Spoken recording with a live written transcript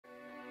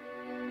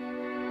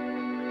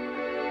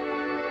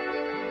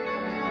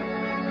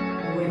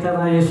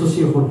ጎይታና ኢየሱስ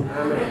ይሁን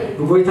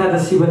ጎይታ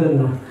ደስ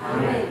ይበልና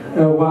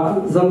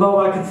ዘንባባ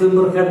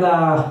ክትዝምር ከላ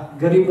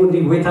ገሪሙኒ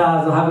ጎይታ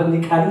ዘሃበኒ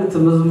ቃል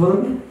ትመዝሙር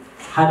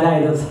ሓደ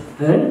አይነት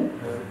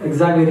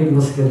እግዚአብሔር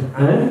ይመስገን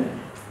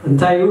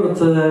እንታዩ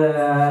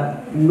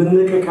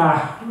ምንቅቃ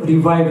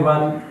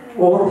ሪቫይቫል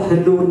ኦር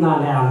ህልውና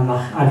ላይ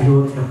አምላኽ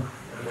አብዮት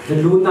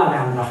ህልውና ላይ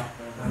አምላኽ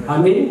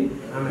አሜን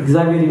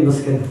እግዚአብሔር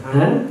ይመስገን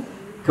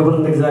ክብር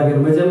ለእግዚአብሔር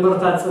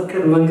መጀመርታ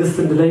ጽድቅን መንግስት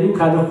እንደለዩ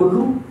ካለ ሁሉ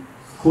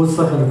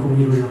ኮሰኸልኩም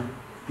ይሉና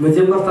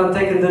መጀመርታ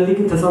እንታይ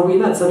እንደልግን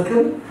ተሰውይና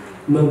ጽድቅን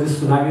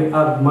መንግስቱን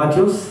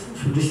ማቴዎስ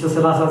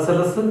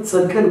 6:33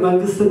 ጽድቅን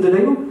መንግስት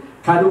እንደለዩ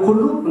ካለ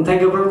ሁሉ እንታይ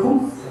ገበርኩም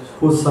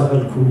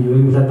ኮሰኸልኩም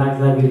ይሉና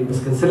እግዚአብሔር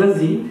ይመስገን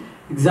ስለዚህ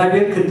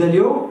እግዚአብሔር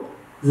ከደሊዮ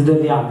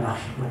ዝደሊ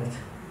አምላኽ ማለት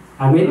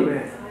አሜን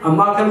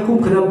አማከልኩም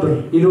ከነብር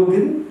ይሉ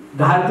ግን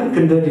ዳሃግን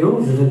ከደሊዮ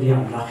ዝደሊ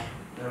አምላኽ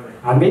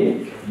አሜን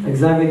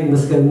እግዚአብሔር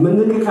ይመስገን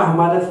ምንቅቃ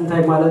ማለት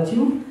እንታይ ማለት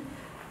እዩ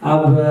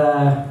አብ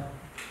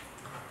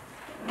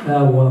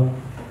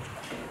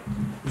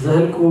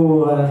ዘህልቁ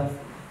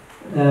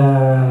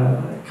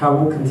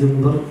ካቡክ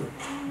እንዝምር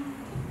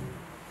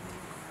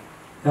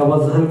ያው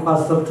ዘህልቁ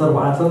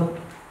 14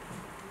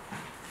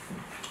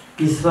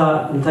 ኢስራ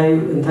እንታይ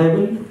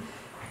ብል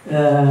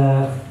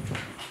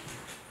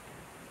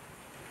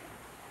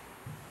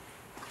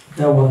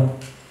ያው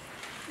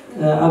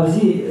አብዚ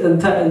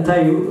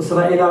እንታዩ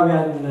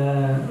እስራኤላውያን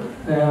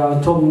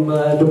ቶም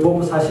ልቦም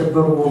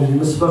ሳሸበሩ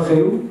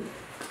መስበኸዩ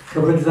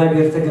ክብር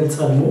እግዚአብሔር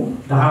ተገልጸሙ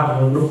ዳር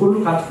ለሁሉ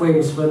ካጥፎይ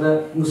መስበለ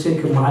ሙሴ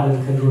ከማዓለን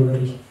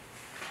ከዶነሪ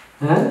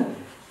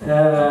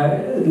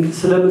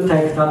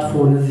ስለምታይ ታጥፎ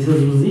እነዚህ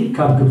ህዝብ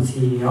ካብ ግብጽ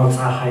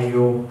ያውጻሐዮ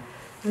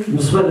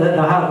መስበለ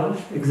ዳር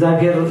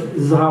እግዚአብሔር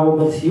ዝሃው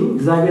መልሲዩ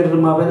እግዚአብሔር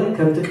ለማበለ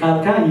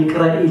ከምትቃልካ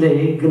ይቅራ ኢለይ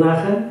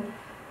ግናኸ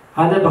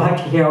أنا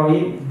بحكي هاوي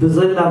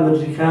بزلا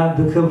مدركا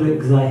بكبر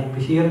إجزاء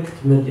بشير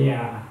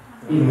كتمليا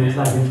إيه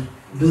مزاجر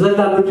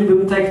بزلا مدري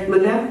بمتى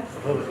كتمليا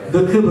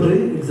بكبر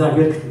إجزاء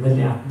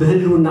كتمليا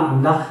بهلونا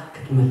أملاخ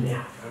كتمليا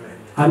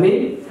آمين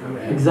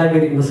إجزاء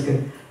مسكن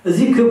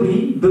زي كبري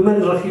بمن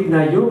رخيبنا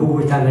يو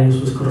بقوتنا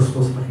يسوع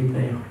كريستوس رخيبنا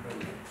يو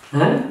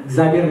ها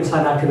إجزاء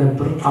مسانا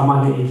كنبر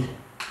أمانيل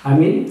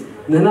آمين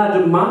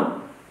ننادم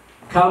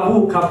كابو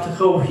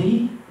كابتخوهي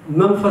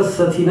منفس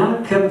ستينا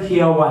كم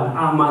هيوان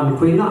أعمال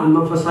كوينا عن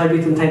منفس هاي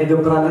بيت انتهي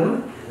نقبر علينا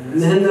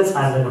نهنس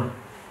علينا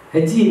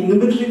هدي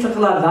نبدري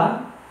تقلالا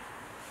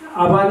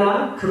أبانا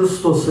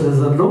كريستوس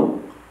رزلو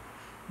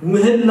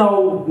مهلاو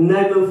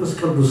ناي منفس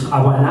كردوس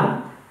أبانا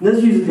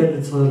نزيز قد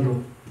تصدلو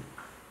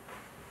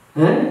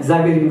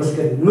زابير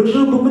مسكن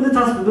مجرب من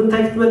تاسب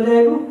بنتاي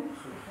كتمليا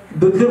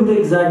بكبر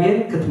إجزابير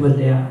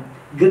كتمليا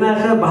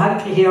قناخا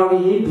بحق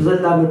هيواني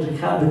بزلا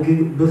مدركا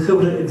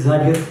بكبر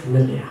إجزابير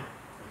كتمليا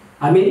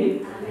آمين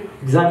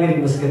እግዚአብሔር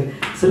ይመስገን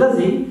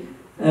ስለዚህ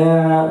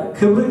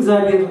ክብር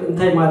እግዚአብሔር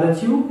እንታይ ማለት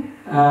እዩ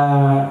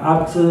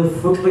አብት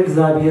ፍቅር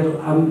እግዚአብሔር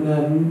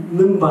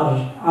ምንባር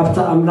አብታ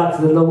አምላክ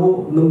ዘለው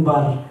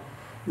ምንባር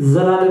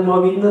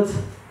ዘላለማዊነት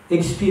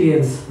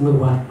ኤክስፒሪየንስ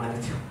ምንባር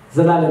ማለት እዩ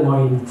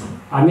ዘላለማዊነት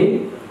አሜን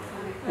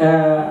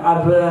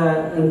አብ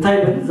እንታይ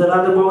ብል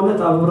ዘላለማዊነት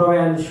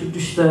አብራውያን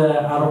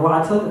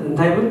 6:4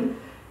 እንታይ ብል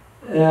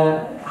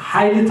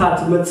ኃይልታት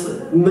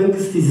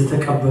መንግስት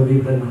ይዘተቀበሉ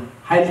ይብለና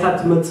ኃይልታት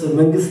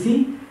መንግስቲ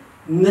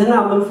ነና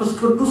መንፈስ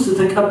ቅዱስ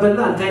ተቀበልና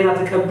አንታይና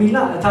ተቀበልና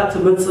እታት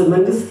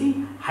መንግስቲ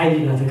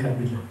ኃይልና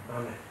ተቀበልና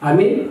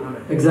አሜን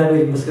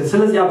እግዚአብሔር ይመስገን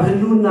ስለዚህ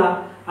አብህሉና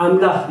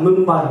አምላኽ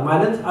ምንባር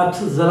ማለት አብት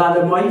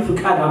ዘላለማዊ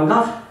ፍቃድ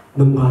አምላኽ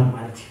ምንባር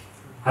ማለት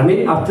አሜን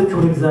አብት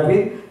ክብር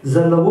እግዚአብሔር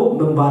ዘለው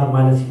ምንባር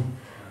ማለት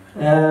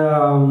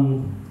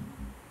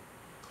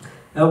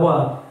አዋ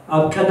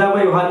አብ ቀዳማ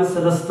ዮሐንስ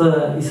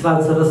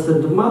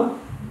 3:23 ድማ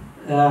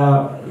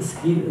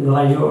እስኪ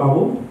ንራዮ አቡ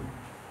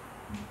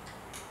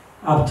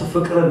አብት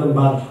ፍቅር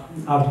ምንባር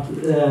አብት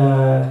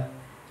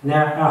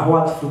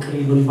አህዋት ፍቅሪ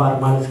ምንባር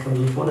ማለት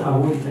ከመሆነ አቡ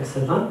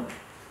ይተክሰና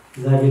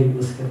እግዚአብሔር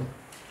ይመስገን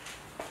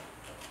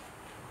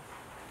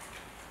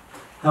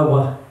አዋ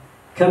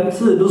ከምት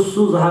ንሱ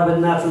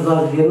ዘሃበና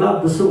ተዛዝገና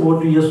በስም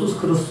ወዱ ኢየሱስ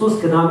ክርስቶስ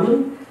ከናምን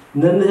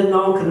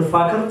ነንህናው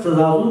ከንፋቀር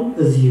ተዛዙ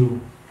እዚዩ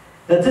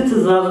እቲ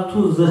ተዛዝቱ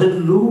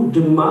ዘህሉ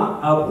ድማ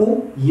አቡ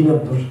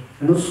ይነብር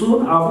ንሱ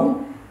አቡ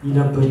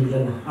ይነብር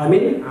ይለና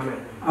አሜን አሜን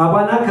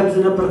አባና ከምዝ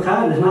ነበርካ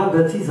ለና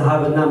በቲ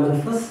ዘሃበና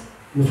መንፈስ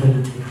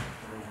ንፈልጥና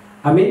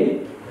አሜን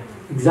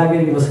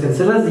እግዚአብሔር ይመስገን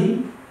ስለዚህ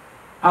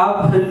አብ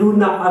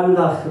ህልውና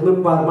አምላኽ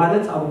ምንባር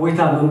ማለት አብ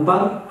ወይታ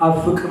ምንባር አብ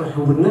ፍቅር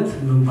ህውነት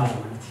ምንባር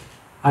ማለት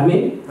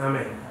አሜን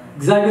አሜን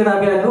እግዚአብሔር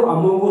አብ ያለው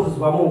አሞንጎ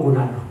ህዝብ አሞንጎና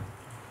ነው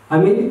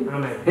አሜን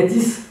አሜን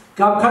እዚስ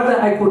ካብካዳ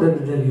አይኮደን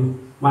ደልዩ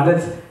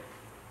ማለት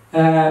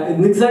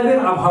ንእግዚአብሔር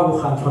አብሃው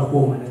ኻትረኮ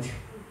ማለት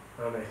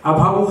አሜን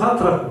አብሃው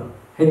ኻትረኮ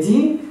እጂ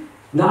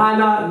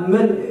نأنا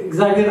من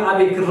إخبار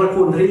أبي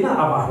كركون رينا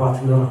أب أحوات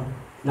نرى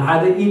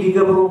نعاد إيدي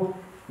جبرو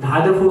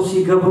نعاد فوسي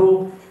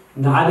جبرو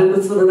نعاد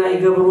مصرنا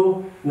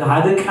يجبرو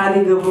نعاد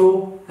كالي جبرو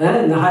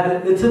نعاد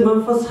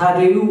منفس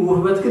هاديو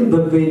وهبتكن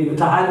ببينيو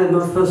تعال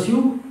منفسيو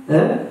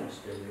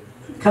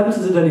كم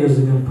تزدل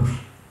يزجبر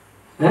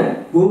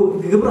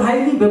وجبر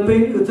هايلي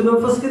ببينيو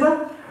منفس كده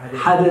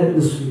ሓደ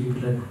ንሱ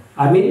ይብለና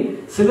አሜን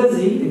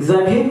ስለዚህ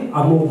እግዚአብሔር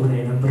አሞጉና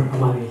ይነብር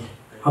አማኑኤል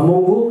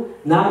አሞጉ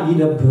ና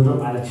ይነብር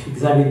ማለት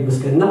እግዚአብሔር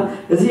ይመስገንና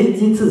እዚህ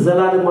እዚህ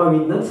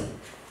ዘላለማዊነት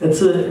እት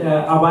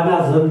አባና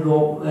ዘሎ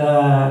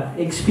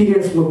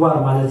ኤክስፒሪየንስ ምግባር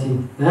ማለት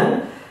ነው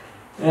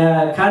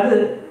ካለ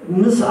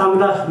ምስ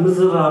አምላኽ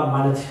ምዝራ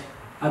ማለት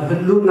ኣብ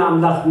ህልውና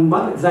አምላኽ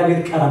ምባል እግዚአብሔር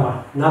ቀረባ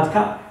ናትካ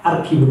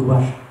አርኪ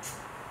ምግባር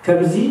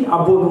ከምዚ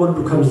አቦን ወልዱ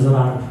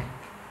ከምዝራር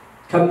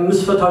ከም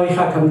ምስፈታዊኻ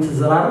ከም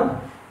ትዝራር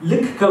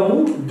ልክ ከሙ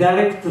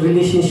ዳይሬክት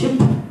ሪሌሽንሺፕ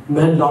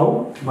ምህላው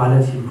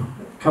ማለት ነው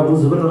ከሙ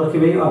ዝብል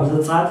ረክበዩ ኣብ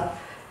ዘጻት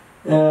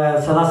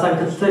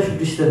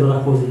 32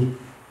 ድረኮዚ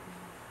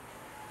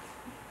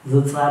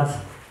ዘጻት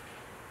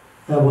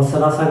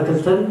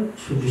و32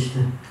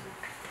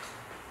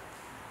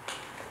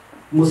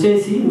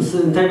 موسى مس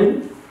انتبه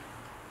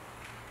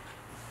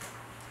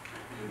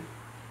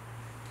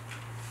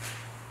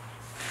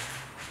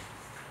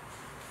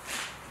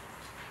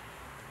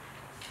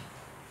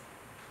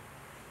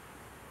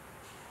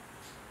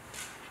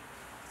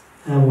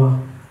ايوه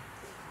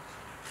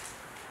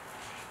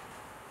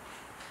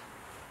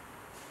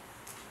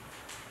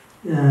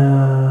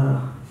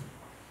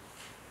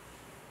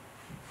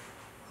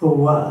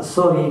هو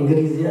سوري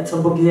انجليزي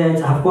اتصبق لي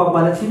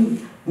صحفوا مالتي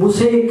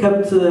موسى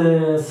كبت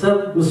سب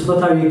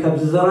مسفتاوي كبت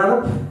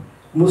زرارب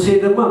موسى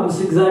دما مس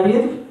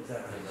እግዚአብሔር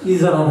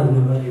ይዘራረብ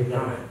ነበር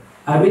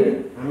አሜን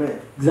አሜን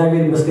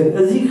እግዚአብሔር ይመስገን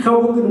እዚህ ካው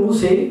ግን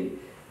ሙሴ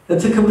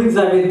እቲ ክብር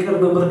እግዚአብሔር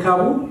ቀርበ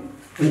መርካቡ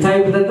እንታይ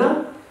ብለና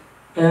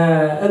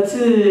እቲ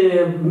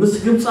ምስ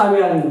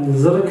ግብጻውያን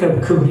ዝርከብ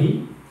ክብሪ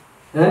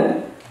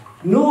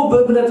ኖ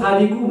በብለት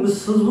አዲጉ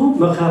ምስዙ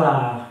መከራ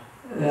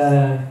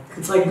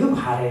ክጸግብ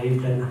ሓረ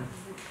ይብለና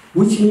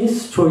which means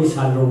choice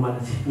አለው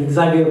ማለት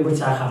እግዚአብሔር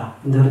ምርጫኻ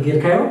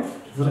እንደርገርካዮ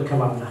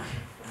ዝርከብ አምላኽ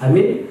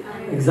አሜን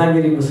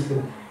እግዚአብሔር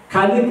ይመስገን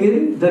ካለ ግን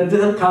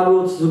ደድህ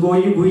ካሎት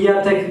ዝጎይ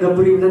ጉያታ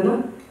ይገብር ይብለና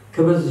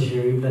ከበዝሽ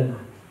ይብለና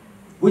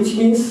which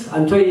means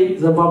አንቶይ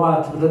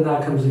ዘባባት ብለና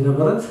ከምዚ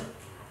ነበረት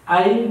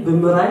አይ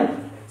ብምራይ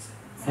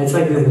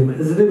አይጸግብም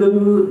እዚህ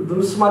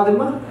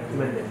በምስማድማ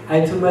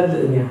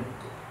አይተመልእኛ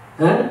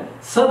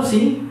ሰብሲ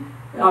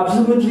ኣብዚ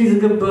ምድሪ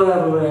ዝግበር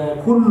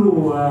ኩሉ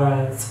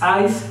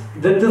ጻይስ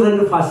ደድረ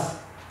ንፋስ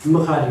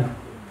ምኻሊ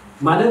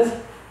ማለት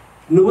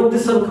ንወድ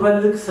ሰብ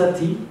ክበልክ ሰቲ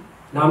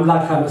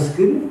ናምላካ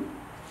መስግን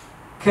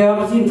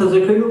ከያብቲ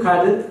ተዘከዩ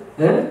ካለ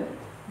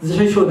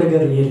ዝሸሾ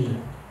ነገር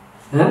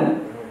የለም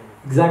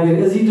እግዚአብሔር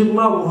እዚህ ድማ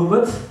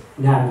ውህበት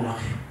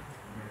ናምላክ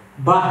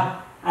ባህ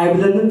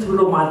አይብለንን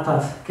ትብሎ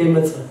ማልታት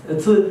ከይመጽ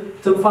እቲ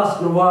ትንፋስ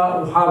ነው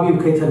ውሃቢው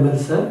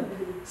ከይተመልሰ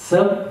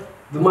ሰብ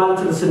በማለት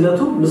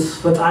ለስነቱ ምስ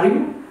ፈጣሪው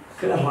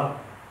ከራ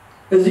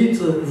እዚህ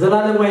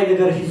ዘላለማዊ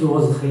ነገር ሂዞ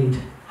ወዝኸይድ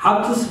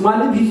ሀብትስ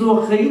ማለት ሂዞ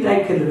ወዝኸይድ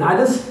አይከልን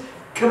አደስ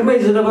ቅርመይ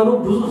ዝነበሩ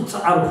ብዙ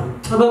ጻርኩ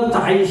ጥበብ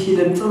ተሐይሽ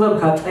ይለን ጥበብ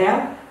ካጠያ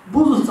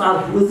ብዙ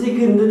ጻርኩ እዚህ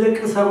ግን እንደደቅ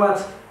ሰባት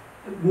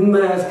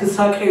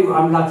መስክሳቀዩ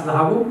አምላክ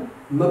ዘሃቡ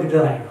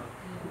መግደራይ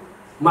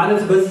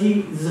ማለት በዚህ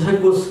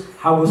ዝህጎስ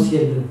ሐውስ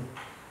የለም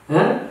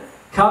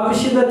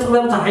ካብሽነ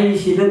ጥበብ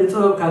ተሐይሽ ይለን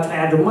ጥበብ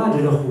ካጠያ ድማ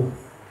ደለኹ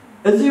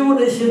እዚህ ወደ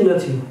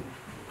እሽነት ነው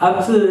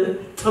አብት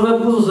ጥበብ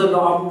ብዙ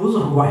ዘለው አብ ብዙ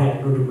ዋህ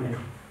ያለው ድማ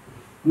ነው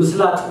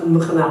ምስላት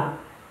ምኽና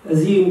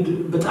እዚህ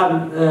በጣም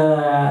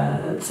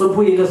ጽቡ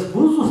ይለስ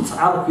ብዙ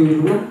ጻርኩ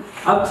ይሉና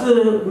አብት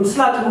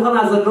ምስላት ምኽና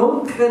ዘለው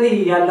ከኔ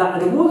ያላ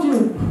አድሞጂ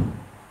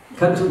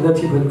ከንቱ ነቲ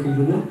በልኩ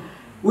ይሉና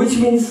which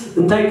means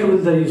እንታይ ክብል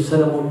ዘሪው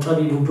ሰለሞን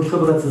ጠቢቡ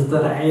በክብረት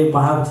ዝተራአየ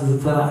በሀብት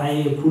ዝተራአየ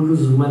ኩሉ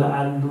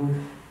ዝመላአሉ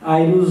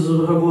አይኑ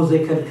ዝህቦ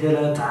ዘይከልከለ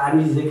ጣዕሚ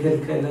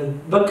ዘይከልከለ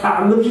በቃ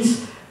ምድሪስ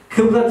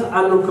ክብረት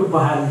አለው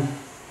ክባሃል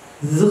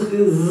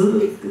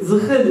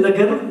ዝኽል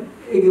ነገር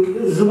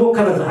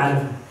ዝሞከረ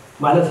ዘዓለፈ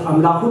ማለት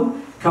አምላኹን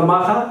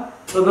ከማኻ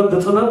ጥበብ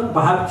በጥበብ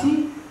በሀብቲ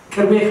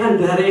ቅርሜኻን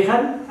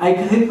ድህሬኻን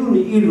አይከህሉን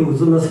ኢሉ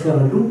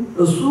ዝመስከረሉ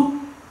እሱ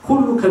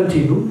ሁሉ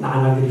ከንቲሉ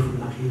ንዓና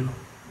ገሪፉና ኺሉ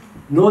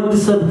ንወድ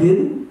ሰብ ግን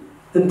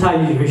እንታይ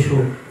ይሕሾ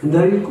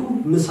እንደሪልኩ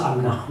ምስ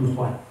አምላኽ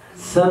ምዃን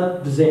ሰብ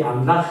ብዘይ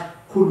አምላኽ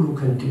ሁሉ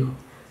ከንቲሉ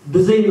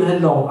ብዘይ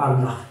ምህላው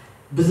አምላኽ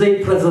ብዘይ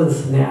ፕሬዘንስ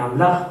ናይ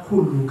አምላኽ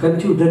ሁሉ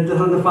ከንቲሉ ደድረ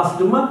ንፋስ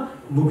ድማ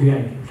ሙግያ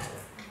ይብል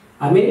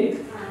አሜን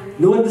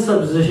ንወድ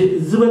ሰብ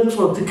ዝበልጾ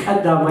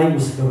ተቀዳማይ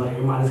ምስገበረ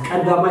ማለት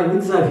ቀዳማይ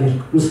እግዚአብሔር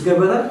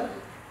ምስገበረ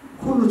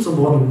ሁሉ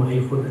ጽቦን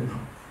ማይሆን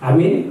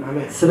አሜን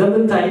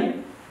ስለምንታይ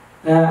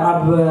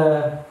አብ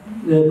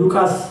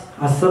ሉቃስ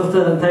 10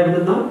 እንታይ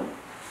ብለና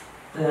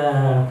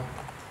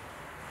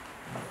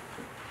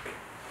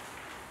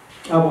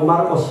አብ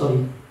ማርቆስ ሶሪ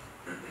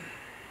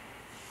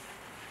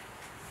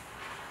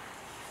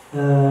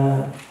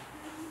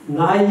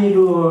ናይሉ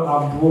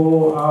አቦ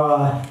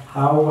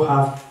ሃው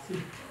ሃፍ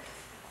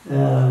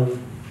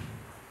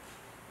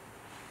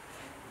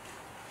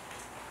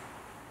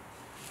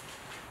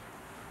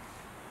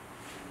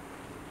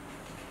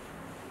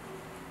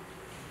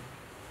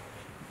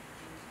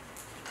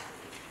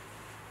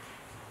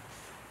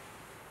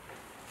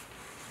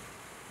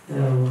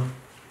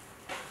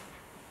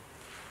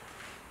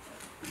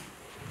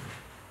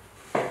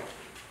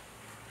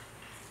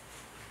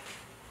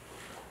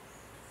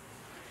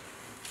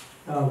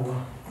أوه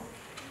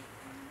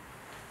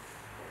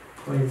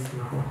كويس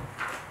نحو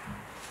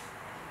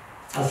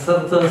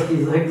أسرت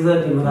إذا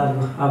هكذا يمرال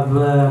أب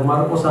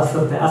ماركوس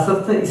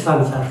أسرت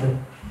إسلام ساتر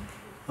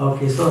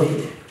أوكي سوري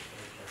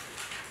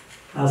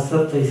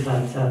أسرت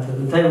إسلام ساتر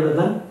انتهي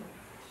ولا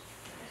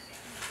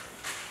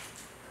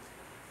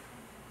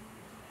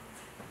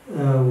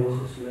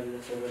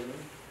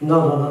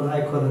no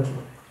I couldn't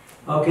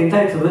okay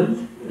انتهي تبل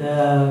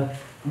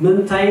من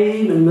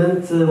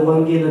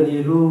وانجيل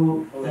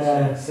نيلو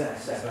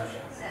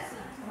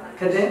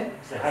كده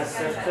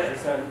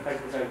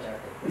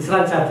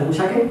إسرائيل شاطر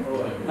مش هكذا؟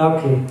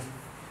 أوكي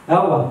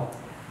أول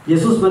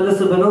يسوع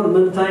ملص بنور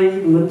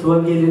من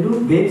وانجيل نيلو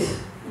بيت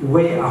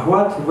وي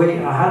أحوات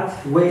وي أحد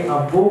وي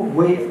أبو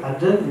وي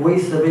عدل وي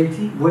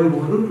سبيتي وي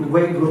ولد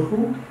وي جرخو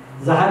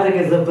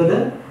زهرة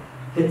زبدة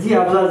هدي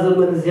أبزار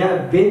زمن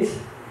زيا بيت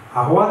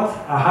أحوات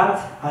أحد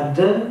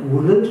عدل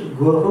ولد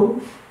جرخو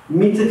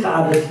ميتك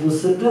عدد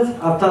مسدد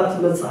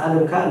أبتات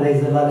مسألة كا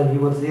نيزل على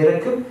بيوت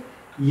زيركب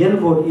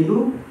ينبون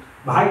إلو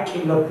بحق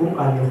لكم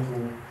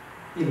عليكم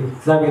إلو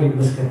زابير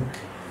مسكن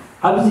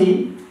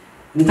أبزي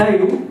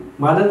نتايو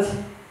مالت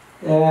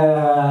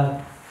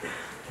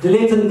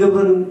دليتن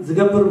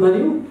زقبر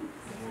منيو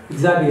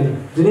زابير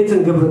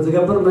دليتن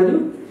زقبر منيو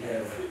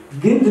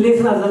جن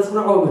دليتن أزال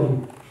صنعو منيو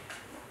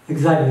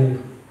زابير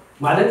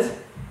مالت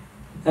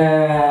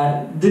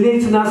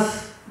دليتن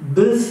ناس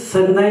بس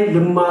سناي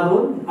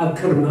لمانون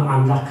أكرم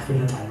أملاك في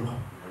التعلم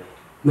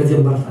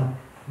مجمرتا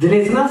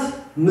دليت ناس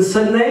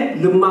مسناي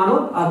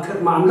لمانون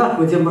أكرم أملاك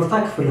مجمرتا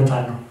في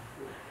التعلم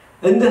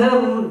عندها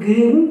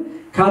جن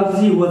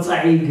كابزي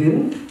وصعي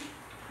جن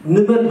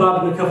نبل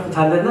باب نكفت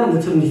علينا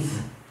نتمنيت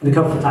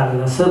نكفت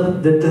علينا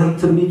سب دهر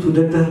تمنيت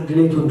ودهر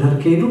دليت ودهر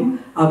كيدو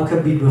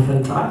أبكبيد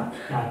مفنتع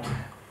يعطو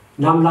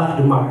نملاك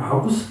دماغ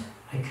حوس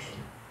أكل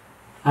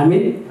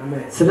آمين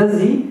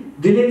سلزي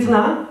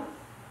دليتنا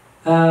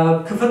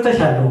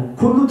كفتشالو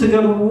كله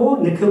تجربوا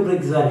نكبر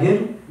إجزاجر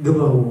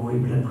جبروا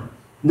يبلنا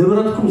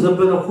نبرتكم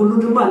زبنا كله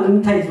دما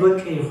نمتاي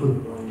زبك يخون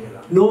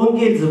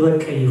نونجيل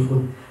زبك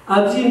يخون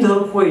أبزين ده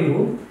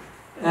كوينو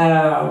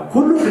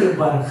كله في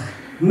البارخ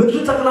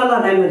مدر تقلالا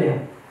نعملها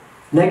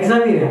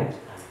نجزاجرها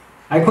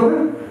أيكون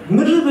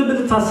مدر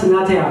ببلتاس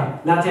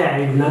ناتيا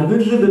عيبنا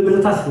مدر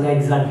ببلتاس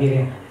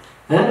نجزاجرها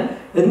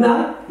إننا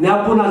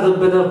نابونا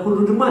زبنا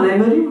كله دما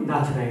نعمليو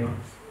ناتنايو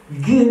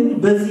جن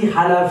بزي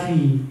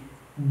حلافي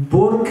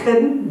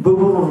بوركن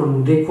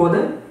ببررن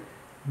ديكونا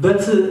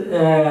بت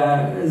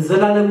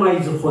زلالة ما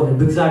يزخونه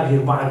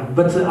بجزاجير بعد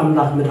بت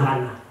أملاك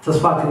مدحنا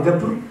تصفى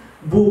كنقبر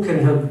بو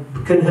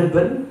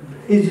كنهبن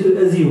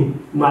إزيو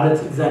مالت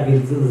جزاجير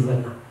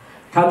زلنا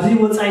كابزي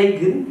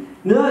وصعيجن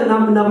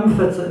نفتنا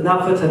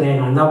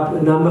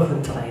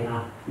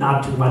نفتنا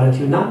نعبت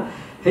مالتينا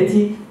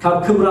هتي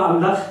كاب كبر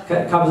أملاك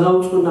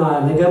كابزاوتنا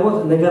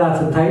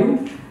نجارات تايو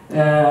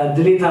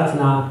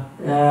دليتاتنا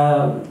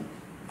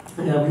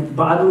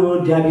بعدو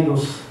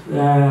ديابيلوس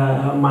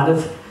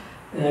مالت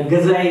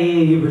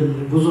جزائي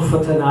بالبزوف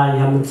فتنا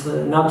يامت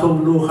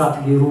ناتوم لوخات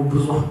غيرو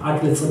بزوف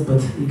أكل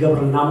صبت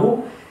يقبر نامو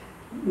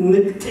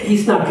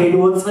نتحسنا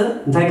كينوص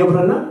نتاي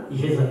قبرنا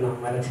يحزنا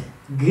مالت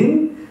جن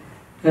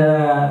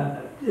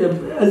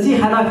أزي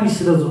حلافي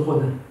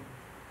سلزقنا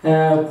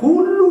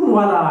كلون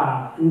ولا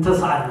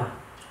انتصعنا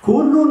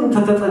كلون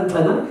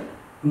انتتتنتنا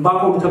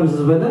مباقوم كم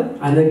زبنا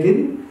أنا جن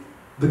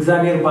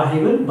بجزاجير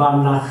باهيمن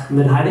بأملاخ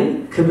من هاري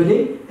كبلي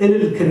إلى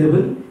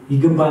الكنبل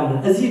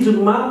يجمعنا أزيد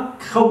ما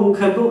خو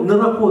كذو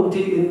نرقو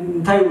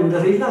نتايو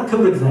ندرينا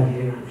كبر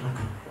جزاجير أملاك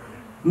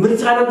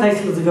مرجعنا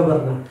تايسل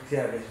زجبرنا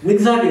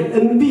نجزاجير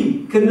أمبي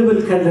كنبل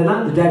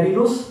كلنا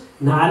ندابيلوس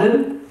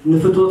نعلم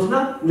نفتوتنا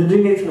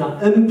ندريتنا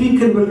أمبي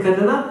كنبل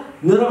كلنا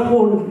نرقو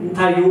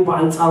نتايو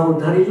بعنصارو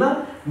ندرينا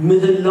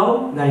مهلاو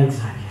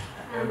نايجزاجير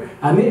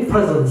آمين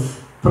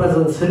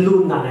presence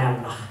هلونا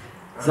نعملاخ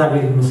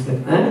زاجير مسكن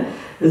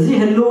زي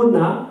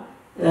هلونا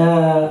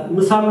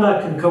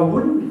مساملاك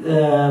نكون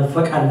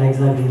فكرنا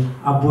إكزابير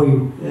أبويو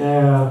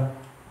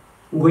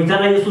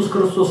قويتنا يسوع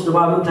كريستوس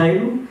نبامن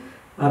تايلو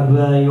أب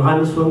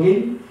يوحنس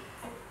وانجيل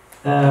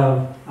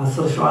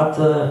أسر شوات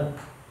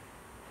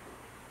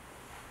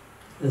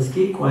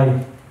اسكي كواي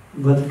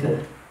بدك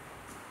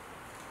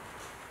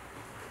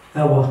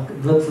أوه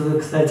بس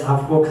كستاي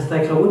تعرفوا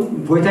كستاي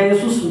كون قويتنا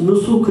يسوع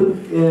نسو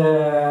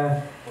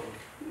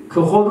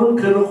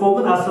كخورون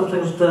كنخومن أسر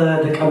تجست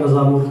لك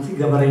أمزامورتي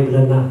جبري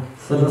بلنا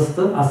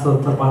سلسته أسر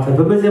تربعته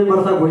بمزيم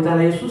مرتا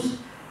قويتنا يسوع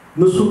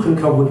نسو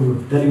كنكونيو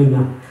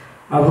دليلنا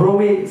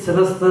أبرومي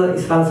سلسته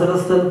إسلام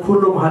سلسته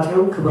كلهم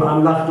هاتيهم كبر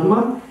أملاخ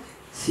دما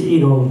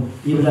سئينهم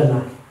يبلنا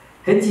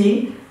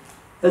هتي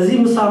أزي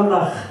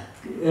مساملاخ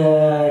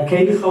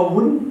كيد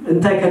خون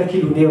انتي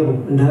كالكيلو نيرو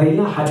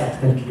نهاينا حاجة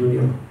كالكيلو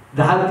نيرو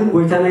ده حد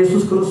قويتنا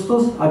يسوع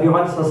كريستوس أبي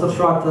يوحنس أسر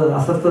شوات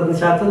أسر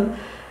تنشات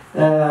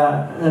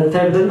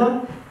انتي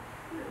بدنا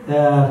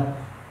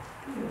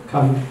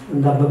كم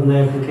ندببنا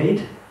يكون كيد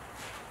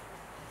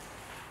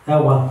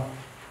أوا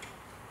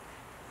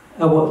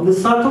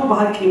ንሳቶም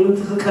በሐቂ ምን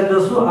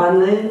ተከደሱ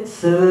አነ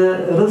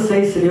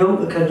ርሰይ ስለዮም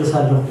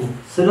እቀድሳለሁ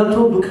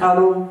ስለቶም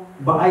በቃሎም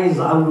በአይ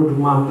ዘአምኑ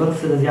ድማንበር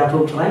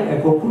ስለዚያቶም ጥራይ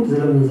አይኮኩን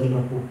ዘለምን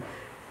ዘለኩ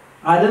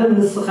ዓለም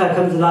ንስኻ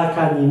ከም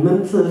ዝላካኒ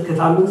ምንት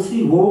ከታምንሲ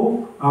ወ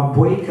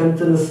አቦይ ከምት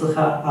ንስኻ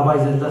አባይ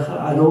ዘለኸ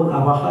አነውን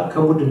አባኻ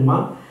ከሙ ድማ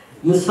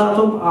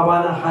ንሳቶም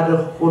አባና ሓደ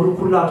ሆኑ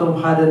ኩላቶም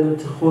ሓደ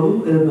እንትኾኑ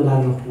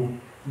እንምናለሁ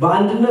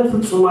በአንድነት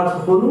ፍጹማት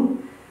ሆኑ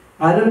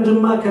ዓለም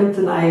ድማ ከምት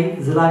ናይ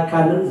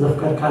ዝላካንን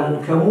ዘፍቀርካንን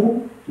ከሙ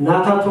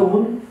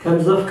ናታቶምን ከም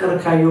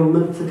ዘፍቀርካዮ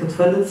ምንት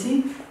ክትፈልጽ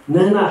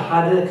ነህና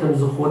ሓደ ከም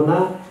ዝኾና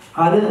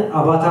አነ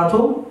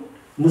አባታቶም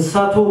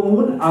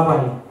ንሳቶምን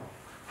አባይ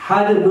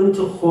ሓደ ምንት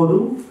ኾኑ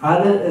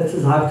አነ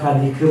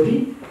እትዝሃብካኒ ክብሪ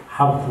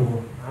ሐብኩ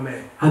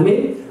አሜን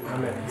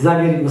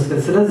እግዚአብሔር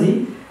ይመስገን ስለዚህ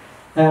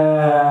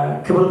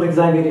ክብር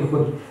ለእግዚአብሔር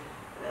ይሁን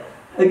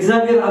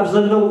እግዚአብሔር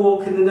አብዘለው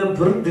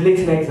ክንነብር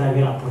ድሌት ናይ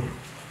እግዚአብሔር አቦይ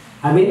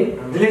አሜን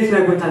ድሌት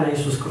ናይ ጌታና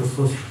ኢየሱስ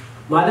ክርስቶስ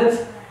ማለት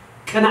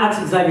ቀናት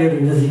እግዚአብሔር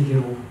ነዚህ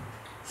ይሩ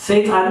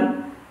ሰይጣን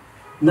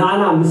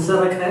ናና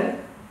መስረቀ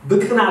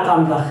በቅናት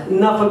አምላኽ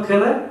እና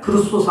ፈከረ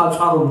ክርስቶስ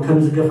አጻሩም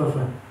ከምዝገፈፈ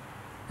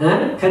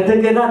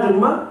ከደገና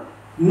ድማ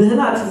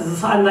ንህናት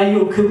ዝሳናዩ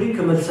ክብሪ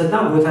ከመልሰና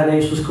ጌታና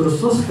ኢየሱስ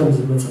ክርስቶስ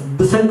ከምዝመጽ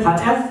በሰን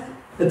ካጣት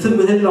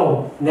እትምህላው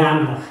ናይ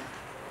አምላኽ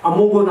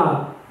አሞጎና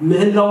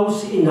ምህላው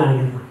ሲና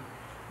ይና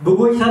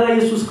በጌታና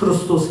ኢየሱስ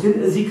ክርስቶስ ግን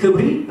እዚ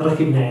ክብሪ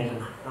ረክብና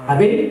ያለና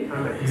አሜን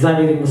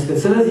እግዚአብሔር ይመስገን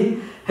ስለዚህ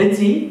ህጂ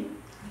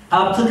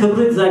አብት ክብር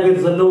እግዚአብሔር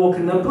ዘለው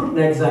ከነብር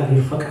ናይ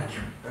እግዚአብሔር ፈቃድ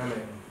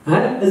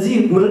እዚ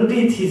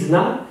ምርዲት ሂዝና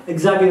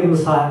እግዚአብሔር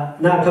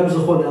ምሳና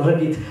ከምዝኾነ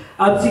ረዲት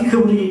አብዚ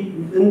ክብሪ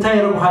እንታይ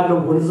ረብሃለው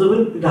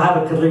ወንዝብል ዳሃር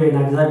ክረቤና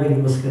እግዚአብሔር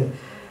ይመስገን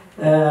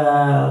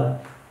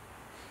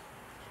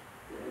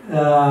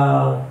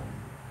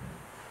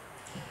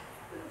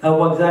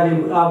ወግዛቢ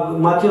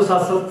ማቴዎስ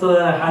 10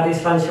 ሐዲስ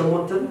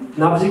ፍራንሸሞንትን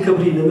ናብዚ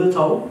ክብሪ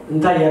ንምጣው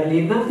እንታይ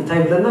ያርሊና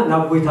እንታይ ብለና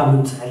ናብ ጎይታ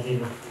ምንጽ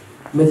ያርሊና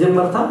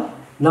መጀመርታ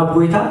ናብ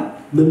ጎይታ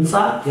ምንጻ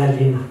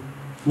ያርሊና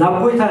ናብ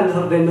ጎይታ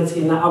እንደርደይ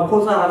መጽኢና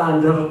አቆጻራና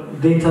እንደር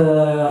ዴተ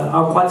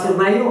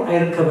አቋጽርናዮ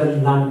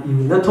አይርከበልናን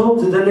ነቶም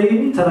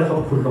ዝደለዩኒ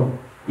ተረከብኩሎም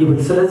ይብል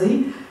ስለዚህ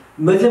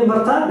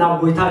መጀመርታ ናብ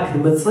ጎይታ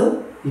ክመጽ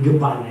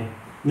ይግባና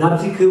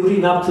ናብዚ ክብሪ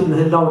ናብት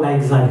ምህላው ናይ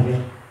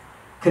እግዚአብሔር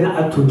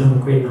ከናአቱ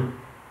እንደርኮይና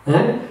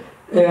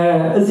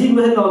እዚ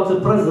ምህላውት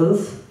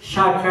ፕሬዘንስ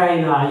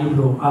ሻካይና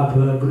ይብሎ አብ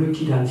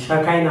ብሉኪዳን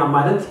ሻካይና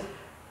ማለት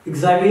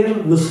እግዚአብሔር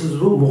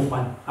ምስዝሩ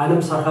ሞፋን ዓለም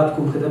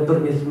ሳኻትኩም ከደብር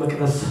ቤት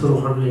መቅደስ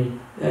ስሩህልይ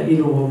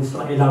ኢሉ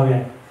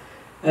እስራኤላውያን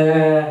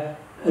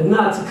እና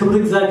ክብር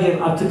እግዚአብሔር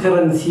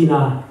አትከረን ሲና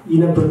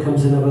ይነብር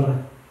ከምዝነበረ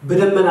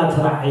በደመና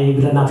ተራዓይ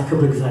ብለናት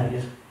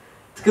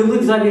ክብር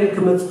እግዚአብሔር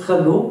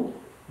ከመጽኸሎ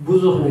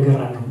ብዙ ነገር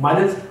አለው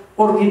ማለት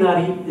ኦርዲናሪ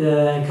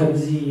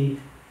ከምዚ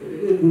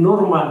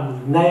ኖርማል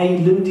ናይ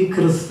ልምዲ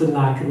ክርስትና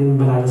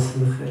ክንመላለስ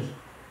ንኽእል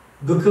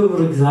በክብር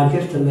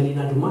እግዚአብሔር ተመሪና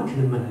ድማ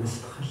ክንመላለስ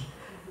ንኽእል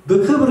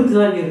በክብር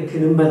እግዚአብሔር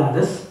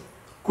ክንመላለስ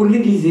ኩሉ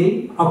ጊዜ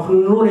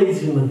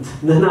አክኖሌጅመንት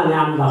ነህና ናይ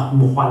አምላኽ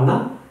ምዃና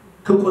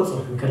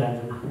ክንቆጽር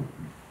እንከላለና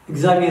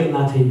እግዚአብሔር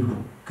ናተዩ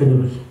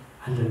ክንብል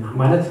አለና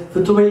ማለት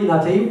ፍቱበይ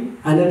ናተዩ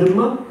አነ ድማ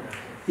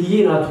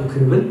እየናቱ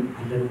ክንብል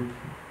አለና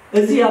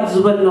እዚ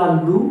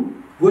አብዝበላሉ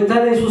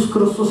ጌታና ኢየሱስ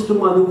ክርስቶስ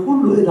ድማ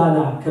ሁሉ እዳና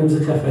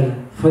ከምዝከፈለ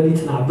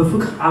ፈሊጥና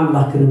በፍቅር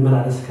አምላኽ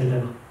ክንመላለስ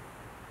ከለና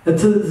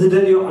እቲ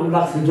ዝደልዮ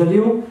አምላኽ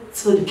ዝደልዮ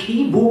ጽድቂ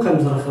ቦ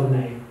ከምዝረኸብና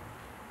እዩ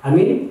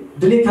አሜን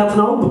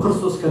ድሌታትናው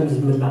በክርስቶስ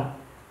ከምዝምላ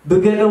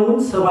በገለውን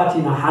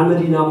ሰባቲና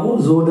ሐመዲናሞ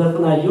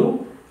ዘወደቅናዮ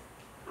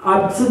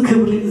አብት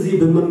ክብሪ እዚ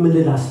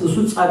በመምልላስ እሱ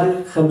ጻድቅ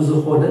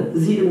ከምዝኾነ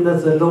እዚ እምነት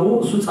ዘለው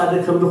እሱ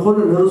ጻድቅ ከምዝኾነ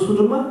ነርሱ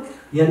ድማ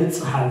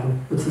ያንጽሐሉ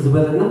እቲ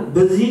ዝበለና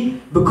በዚ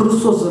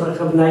በክርስቶስ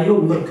ዝረከብናዮ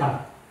ምርካ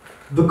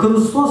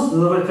በክርስቶስ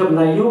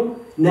ዝረከብናዮ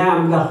ናይ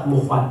አምላኽ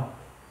ምዃን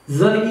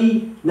ዘርኢ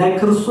ናይ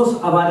ክርስቶስ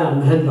አባና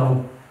ምህላው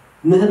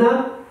ንህና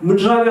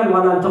ምድራውያን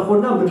ዋላ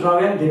እንተኾና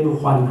ምድራውያን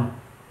ደምዃና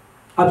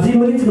አብዚ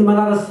ምሪት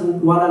ንመላለስ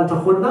ዋላ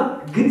እንተኾና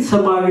ግን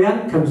ሰማያውያን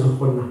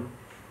ከምዝኾና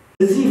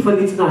እዚ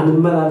ፈሊጥና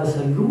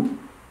ንመላለሰሉ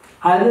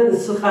አነ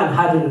ንስኻን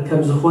ሓደ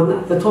ከምዝኾና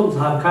እቶም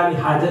ዝሃብካኒ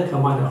ሓደ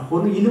ከማና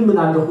ኾኑ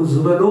ይልምናለሁ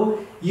ዝበሎ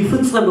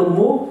ይፍጸምሞ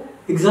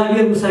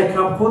እግዚአብሔር ምሳይ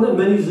ካብ ኮነ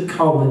መን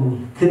ይዝቃወመኒ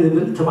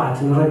ክንብል ትባዕት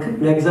ንረክብ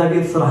ናይ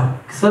እግዚአብሔር ስራሕ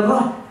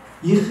ክሰራህ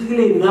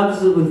ይኽግለይ ናብ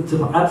ዝብል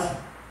ትባዕት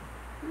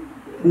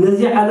ነዚ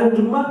ዓለም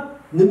ድማ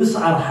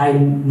ንምስዓር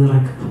ሓይል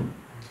ንረክብ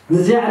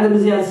ነዚ ዓለም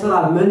እዚ ስራ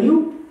መንዩ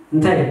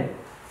እንታይ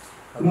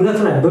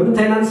እምነትና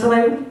በምንታይና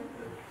ንስራይ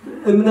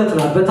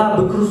እምነትና በታ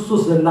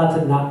በክርስቶስ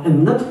ዘላትና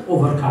እምነት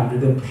ኦቨርካም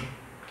ንገብር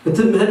እቲ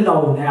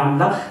ምህላው ናይ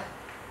አምላኽ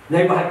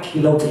ናይ ባሕቂ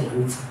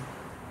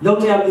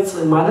ለውጥ ያምጽ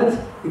ማለት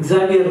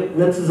እግዚአብሔር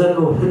ነቲ ዘሎ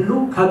ህሉ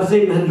ካብ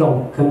ዘይ ምህላው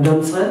ከም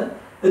ደምጸ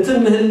እቲ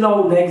ምህላው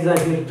ናይ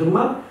እግዚአብሔር ድማ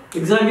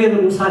እግዚአብሔር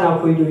ምሳና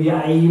ኮይኑ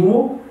ያይሞ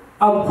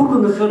አብ ኩሉ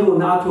ንኸሉ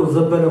ናቶ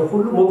ዘበለ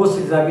ኩሉ ሞገስ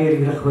እግዚአብሔር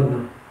ይረክበና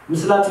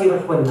ምስላጥ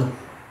ይረክበና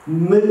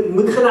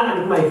ምክናዕ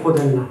ድማ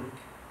ይኮደና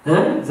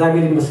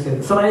እግዚአብሔር ይመስገን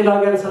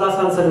እስራኤላውያን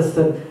 33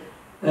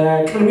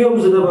 ቅድሚዮም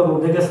ዝነበሩ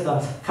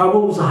ነገስታት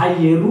ካብኦም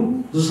ዝሓየሉ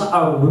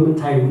ዝሰዓሩ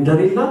በምንታዩ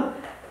እንደሪልና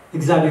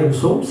እግዚአብሔር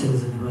ብሶም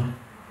ስለዝነበረ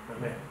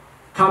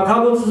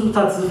ካብካሎት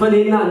ህዝብታት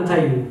ዝፈልየና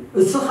እንታይ እዩ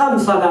እስኻ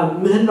ምሳላ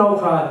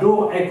ምህላውካ ዶ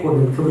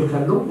ኣይኮነን ክብል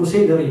ከሎ ሙሴ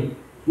ንርኢ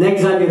ናይ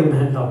እግዚአብሔር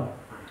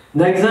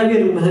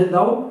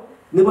ምህላው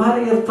ንባህር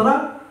ኤርትራ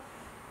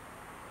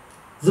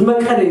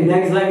ዝመቀለ ናይ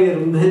እግዚአብሔር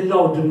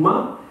ምህላው ድማ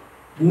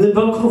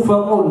ንበክሩ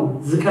ፈርዖን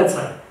ዝቀጽ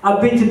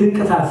አቤት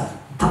ድንቅታት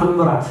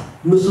ተአምራት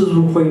ምስሉ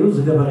ኮይኑ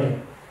ዝገበረ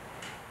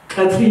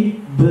ቀትሪ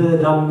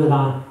በዳመና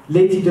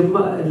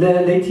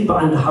ለይቲ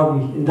በአንድ ሐዊ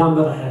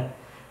እንዳመረሐ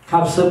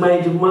ካብ ሰማይ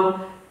ድማ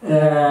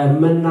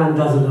መና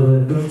እንዳዘነበ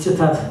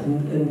ድርጭታት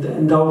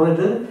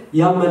እንዳወረደ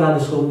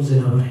ያመላልሰውም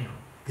ዝነበረ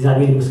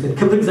እግዚአብሔር ይመስገን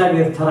ክብር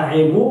እግዚአብሔር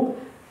ተራዓይሞ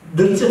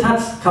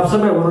ድርጭታት ካብ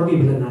ሰማይ ወረዱ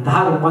ይብለና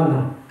ዳሃር ዋና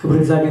ክብር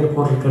እግዚአብሔር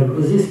ቆርከሉ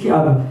እዚ እስኪ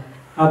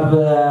ኣብ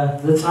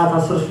ዘጸአት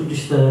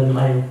 16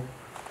 ላይ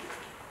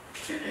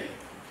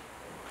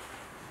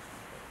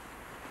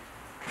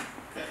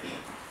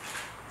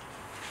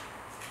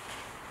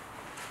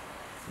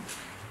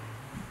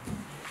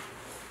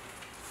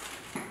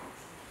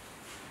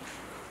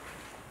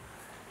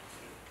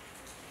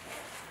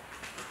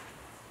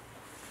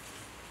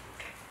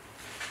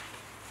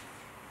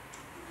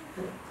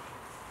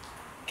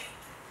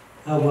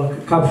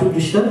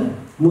ካብሽዱሽተን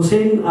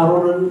ሙሴን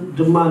አሮንን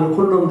ድማ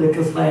ንኩሎም ደቂ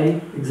እስራኤል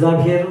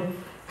እግዚአብሔር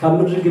ካብ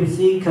ምድሪ ግብጺ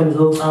ከም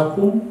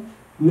ዘውጻኩም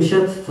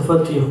ምሸት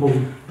ተፈልጥይኹም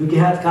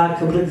ብጊሃትካ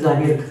ክብር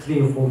እግዚአብሔር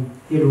ክትሪኢኹም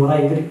ኢሉ ራይ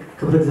እንግዲህ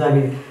ክብር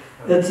እግዚአብሔር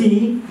እቲ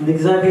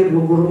ንእግዚአብሔር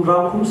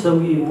ምጉርምራኩም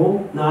ሰምዒሞ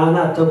ንኣና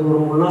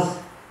ተጉርሙናስ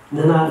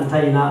ንሕና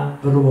እንታይና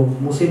ብልዎ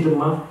ሙሴ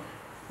ድማ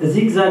እዚ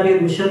እግዚአብሔር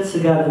ምሸት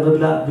ስጋ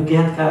ንምብላዕ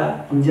ብጊሃትካ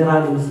እንጀራ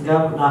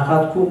ንምስጋብ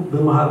ንኣኻትኩም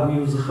ብምሃብዩ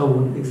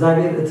ዝኸውን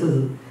እግዚአብሔር እቲ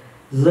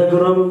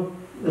ዘግረም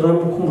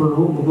ረምኩም ብሉ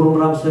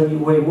ምጉርምራም ሰምዒ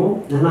ወይሞ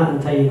ንሕና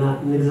እንታይና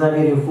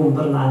ንእግዚአብሔር ይኹም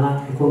በርናና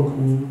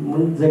ይኮንኩም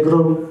ምን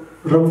ዘግረም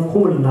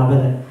ረምኩም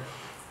ልናበለ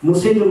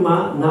ሙሴ ድማ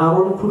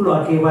ንኣሮን ኩሉ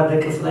ኣኬባ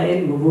ደቂ እስራኤል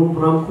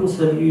ምጉርምራምኩም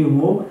ሰምዒ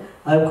እሞ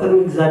ኣብ ቅድሚ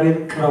እግዚአብሔር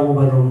ቅረቡ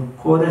በሎም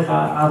ኮነኻ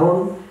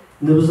ኣሮን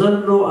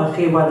ንብዘሎ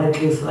ኣኬባ ደቂ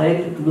እስራኤል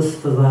ምስ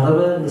ተዛረበ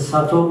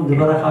ንሳቶም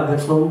ንበረኻ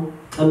ገጾም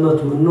ጠመቱ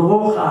እንሆ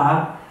ከዓ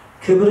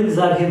ክብር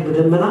እግዚአብሔር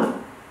በደመና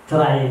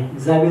ተራይ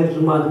እግዚአብሔር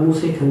ድማ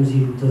ሙሴ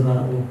ከምዚሉ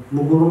ተዛረቡ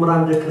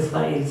ምጉርምራም ደቂ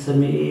እስራኤል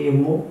ሰምዒ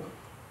እሞ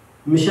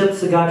ምሸት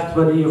ስጋ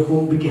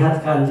ክትበልይኹም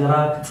ብጊሃትካ እንጀራ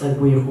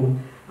ክትጸግቡ ይኹም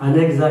ኣነ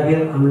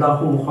እግዚአብሔር ኣምላኹ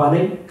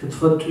ምዃነይ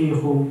ክትፈልጡ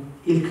ይኹም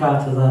ኢልካ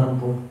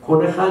ተዛረቡ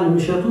ኮነኻ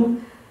ንምሸቱ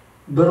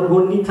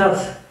በርጎኒታት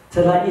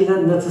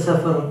ተላኢለን ነቲ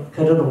ሰፈር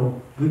ከደንዎ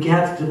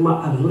ብጊሃት ድማ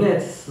ኣብ ዙርያ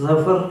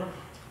ሰፈር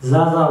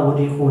ዛዛ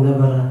ወዲቑ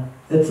ነበረ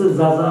እቲ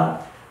ዛዛ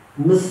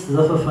ምስ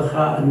ዘፈፈኻ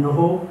እንሆ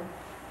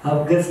ኣብ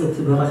ገጽ እቲ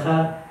በረኻ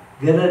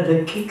ገለ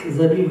ደቂቅ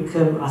ዘቢብ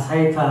ከም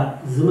ኣሳይታ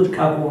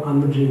ዝምድቃቁ ኣብ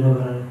ምድሪ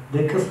ነበረ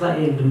ደቂ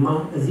እስራኤል ድማ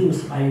እዚ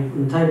ምስዓዩ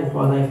እንታይ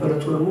ምዃኑ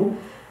ኣይፈለጡን እሞ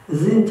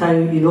እዚ እንታይ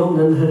ኢሎም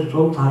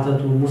ነንህድቶም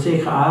ተሃተቱ ሙሴ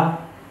ከዓ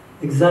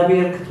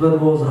እግዚአብሔር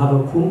ክትበልዎ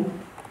ዝሃበኩም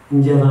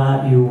እንጀራ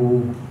እዩ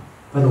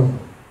በለው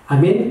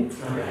አሜን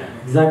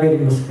እግዚአብሔር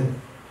ይመስገን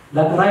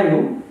ለራዩ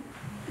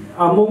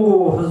አሞንጎ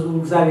ህዝቡ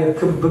እግዚአብሔር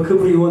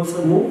በክብር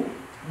ይወጽሙ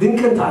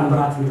ድንቅን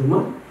ተአምራት ድማ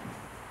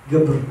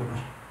ገብር ነበር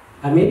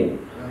አሜን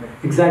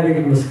እግዚአብሔር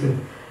ይመስገን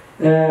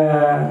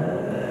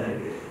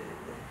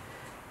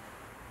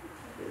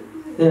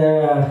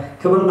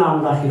ክብርና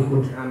አምላኽ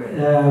ይሁን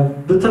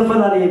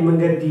በተፈላለየ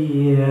መንገድ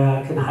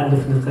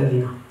ክንሐልፍ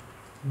ንኽእልና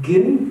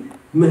ግን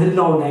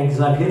ምህላው ናይ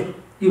እግዚአብሔር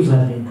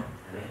ይውዛለና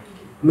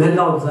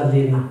ምህላው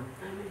ይውዛለና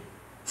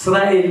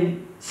እስራኤል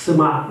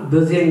ስማ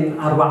በዚህን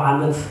 40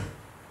 ዓመት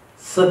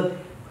ሰብ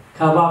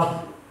ካባፍ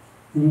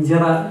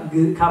እንጀራ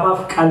ካባፍ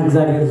ቃል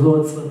እግዚአብሔር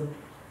ዘወጽ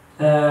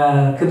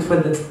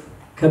ክትፈልጥ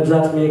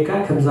ከብዛት ሜካ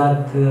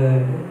ከብዛት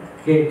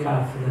ኬካ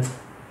ፍለጥ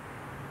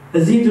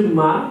እዚ ድማ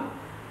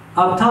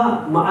ኣብታ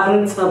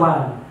ማዕረን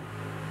ጸባል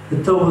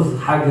እተውዝ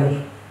ሃገር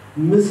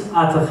ምስ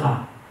ኣተኻ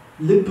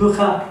ልብኻ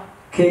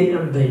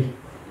ከይዕበይ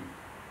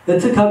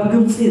እቲ ካብ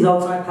ግብጺ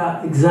ዘውጻካ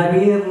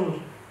እግዚአብሔር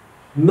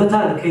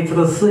መታል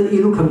ከይትረስእ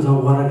ኢሉ ከም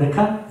ዘዋረደካ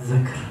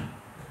ዘክር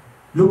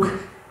ሉክ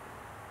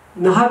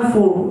ንሃልፎ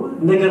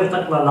ነገር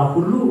ጠቅላላ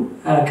ሁሉ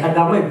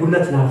ቀዳማይ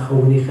ጉለትና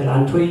ክኸውን ይኽእል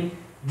አንቶይ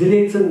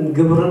ድሌትን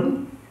ግብርን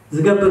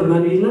ዝገብር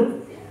መን ኢልና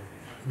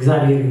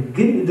እግዚአብሔር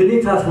ግን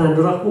ድሌታትና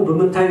ንረኽቦ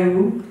ብምንታዩ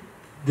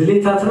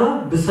ድሌታትና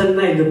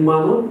ብሰናይ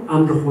ልማኖን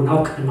አምልኾን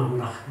ኣብ ቅድመ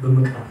ኣምላኽ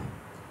ብምቅራብ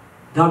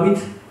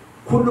ዳዊት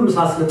ኩሉ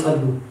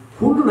ምሳስለጠሉ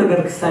ሁሉ ነገር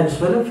ክሳይ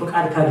ምስፈለ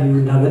ፍቃድካ ድዩ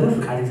እንዳበለ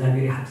ፍቃድ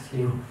እግዚአብሔር ይሓትት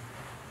ነው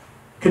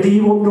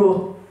ከዲቦም ዶ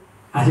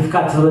አሪፍካ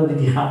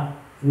ተረንዲኻ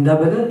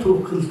እንዳበለ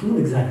ተወክልቱን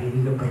እግዚአብሔር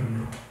ይገበር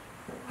ነው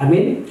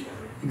አሜን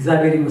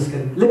እግዚአብሔር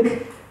ይመስገን ልክ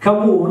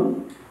ከመሆን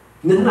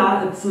ንሕና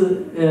እቲ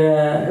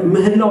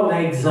ምህላው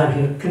ናይ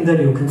እግዚአብሔር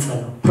ክንደልዩ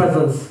ክንጸለው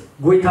ፕሬዘንስ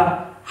ጎይታ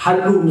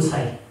ሓሉ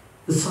ምሳይ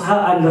እስኻ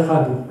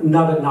ኣለኻዱ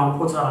እንዳበልና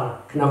ቆጸራ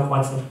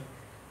ክናቋጽር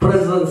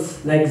ፕሬዘንስ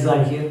ናይ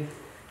እግዚአብሔር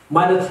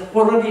ማለት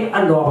ኦልሬዲ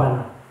ኣለዋባና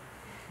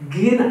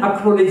ግን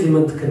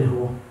አክኖሌጅመንት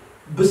ክንህቦ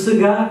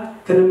ብስጋ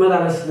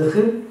ክንመላለስ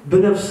ንኽእል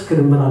بنفس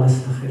كنملالس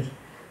نخيل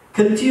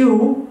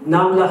كلتيو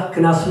ناملاخ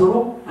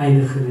كناسمرو أي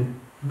نخيل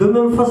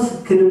بمنفس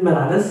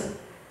كنملالس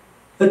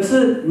እቲ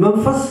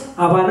መንፈስ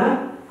አባና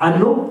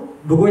አሎ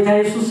በጎይታ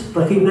ኢየሱስ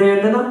ረኪብና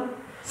ያለና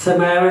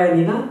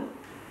ሰማያዊና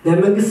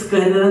ለመንግስት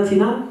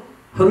ክህነትና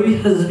ህሩይ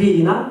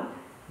ህዝቢና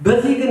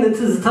በዚህ ግን እቲ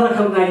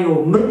ዝተረከብናዮ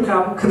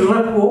ምርካብ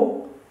ክረክቦ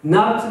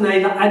ናብት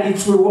ናይላ አሊ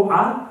ጽውዓ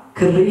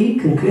ክርኢ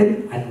ክንክእል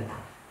ኣለና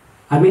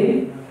አሜን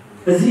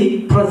እዚ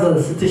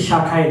ፕሬዘንስ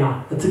ትሻካይና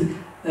እቲ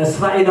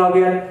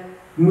እስራኤላውያን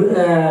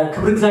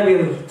ክብር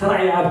እግዚአብሔር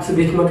ተራእይ አብት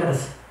ቤት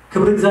መቅደስ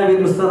ክብር እግዚአብሔር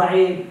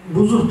መስተራእይ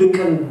ብዙህ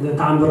ድንቅን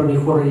ተአምረን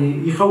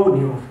ይኸውን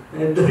ይሆን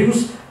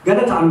ድሪውስ ገለ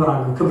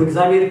ተአምራሉ ክብር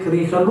እግዚአብሔር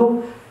ክሪኸሉ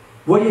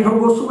ወይ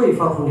ይحጎሱ ወይ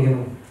ይፈርሑ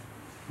ነው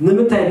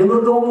ንምታይ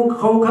ንምርዶሙ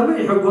ከው ከመ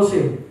ይحጎሱ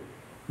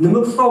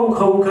ንምጽው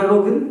ከው ከሎ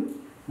ግን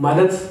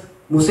ማለት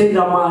ሙሴ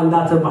ዳማ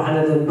አንዳተ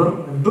ማሐለለን ብር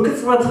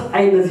በቅጽበት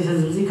አይ ነዚህ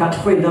ህዝብ ዚ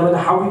ካጥፎ እንደበለ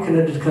ሐዊ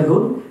ከነድድ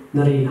ከሎን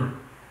ነሪና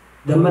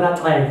ደመና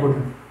ጥራይ ይቆል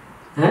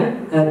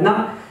እና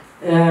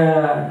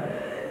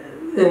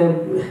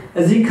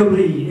እዚ ክብሪ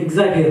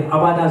እግዚአብሔር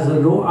አባዳ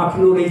ዘሎ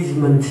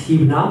አክኖሌጅመንት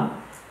ሂብና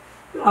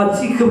አዚ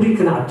ክብሪ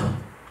ክናቶ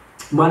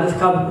ማለት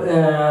ካብ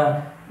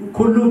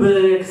ኩሉ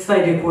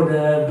በክሳይደ ኮነ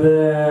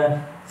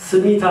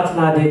በስሚታትና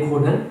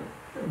ደይኮነ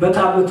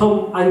በጣምቶም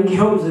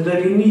አንጊሆም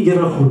ዘደሪኒ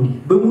ይረኹኒ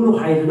በሙሉ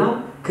ኃይልና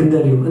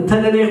ክንደሪው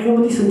እንተለለይኹም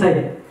ዲ ስንታይ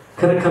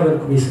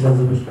ከረከበልኩም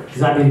ይስላዝብል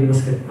እግዚአብሔር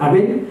ይመስገን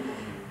አሜን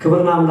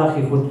ክብርና አምላክ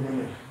ይሁን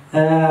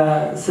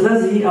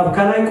ስለዚህ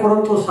አብካላይ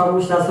ቆሮንቶስ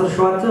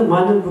 5:17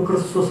 ማንም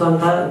በክርስቶስ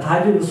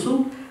ታዲን እሱ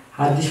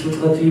ሐዲስ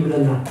ፍጥረቱ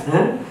ይብለና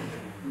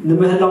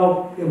ንመህላው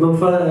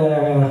መንፈ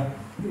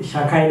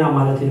ሻካይና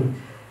ማለት ነው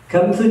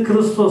ከምት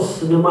ክርስቶስ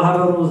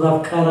ለማህበሩ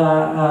ዛፍቀራ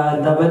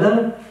እንዳበለ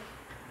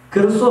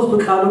ክርስቶስ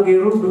በቃሉ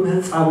ገይሩ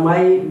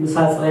በመህጻማይ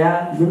ምሳጽያ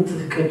ምንት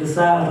ቅድሳ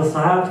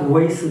ረሳሃት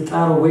ወይስ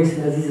ጣር ወይስ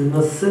ነዚህ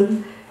ዝመስል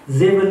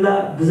ዘመላ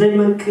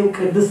በዘይመንቅብ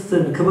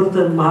ቅድስትን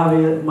ክብርትን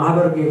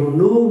ማህበር ገይሩ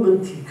ነው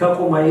ምንት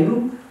ከቆማይሉ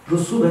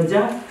ርሱ በጃ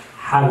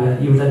ሐለ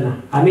ይብለና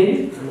አሜን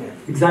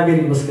እግዚአብሔር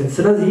ይመስገን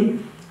ስለዚህ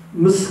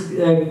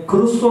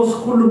ክርስቶስ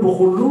ሁሉ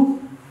በሁሉ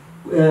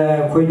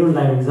ኮይኑን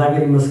ላይ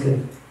እግዚአብሔር ይመስገን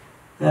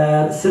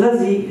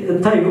ስለዚህ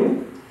እንታዩ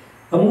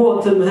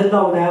እሞት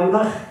ምህላው ላይ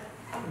አምላኽ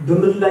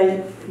በመላይ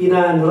ኢና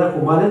ንረኩ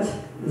ማለት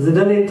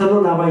ዝደለይተሎ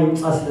ናባይ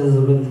ይምጻስ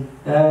ለዝብል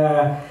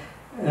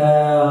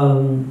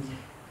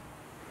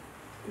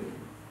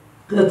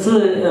እት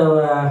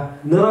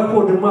ንረኩ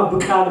ድማ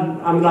በቃል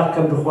አምላኽ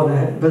ከም ሆነ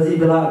በዚህ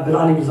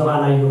ብላኒ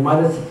ብዘራናዩ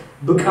ማለት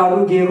በቃሉ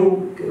ገይሩ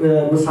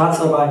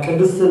መስሐጸባ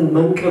ቅድስትን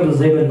መንቀብ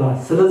ዘይበላ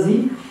ስለዚህ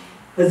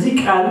እዚ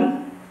ቃል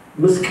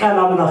መስቃል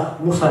አምላኽ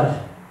ሙሳድ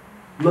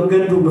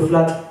መንገዱ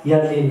መፍላጥ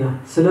ያለና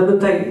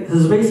ስለምንታይ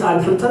ህዝበይስ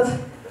አንፍልጠት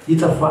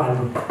ይጠፋሉ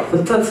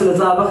ፍልጠት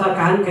ስለዛባኻ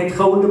ካህን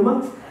ከይትኸውን ድማ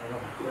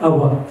አዋ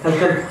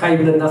ተከልኩ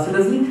ኻይብለና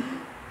ስለዚህ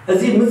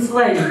እዚ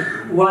ምጽራይ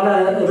ዋላ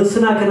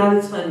ርስና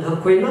ከናንጽን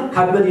ኮይና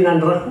ካብመዲና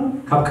ንረኹ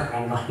ካብ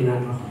ቃልና ኺና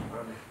ንረኹ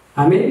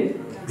አሜን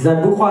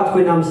እግዚአብሔር ቋት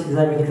ኮይና ምስ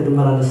እግዚአብሔር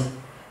ከድመላለስ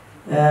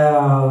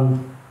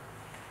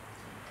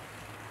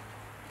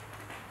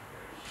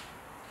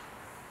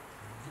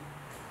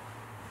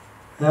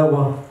አዋ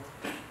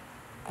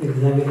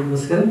እግዚአብሔር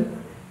ይመስገን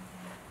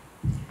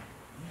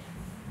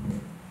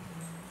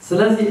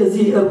ስለዚህ እዚ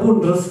እርቡን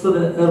ድረስተ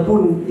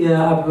እርቡን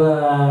ያብ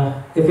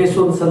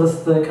ኤፌሶን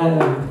 3 ቃል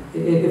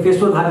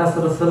ኤፌሶን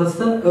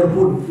 13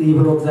 እርቡን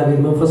ይብሎ እግዚአብሔር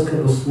መንፈስ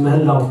ቅዱስ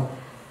መህላው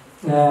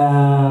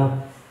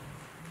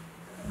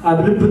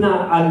አብልብና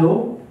አሎ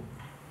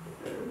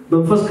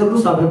መንፈስ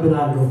ቅዱስ አብልብና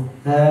አሎ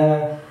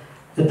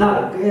እና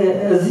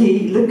እዚ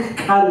ልክ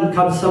ቃል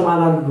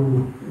ካብሰማናሉ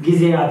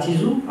ጊዜ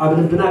አትይዙ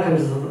አብልብና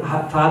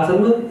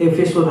ከታተም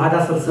ኤፌሶን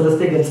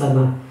 13 ገጸና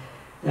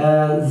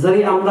ዘሪ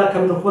አምላክ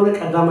ከምንሆነ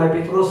ቀዳማይ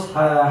ጴጥሮስ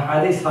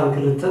ሐዲስ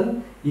አንክልተን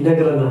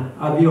ይነግረና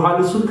አብ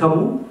ዮሐንስን ከሙ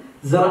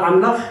ዘር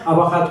አምላክ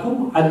አባኻትኩም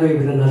አለው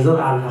ይብለና ዘር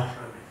አምላክ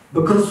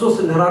በክርስቶስ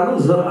እንራሉ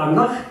ዘር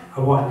አምላክ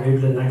አባህ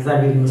ይብለና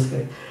እግዚአብሔር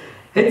ይመስገን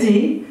እቲ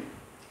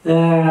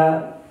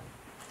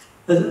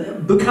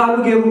በቃሉ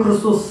ገሩ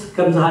ክርስቶስ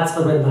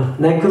ከምዛሐጸበና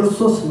ናይ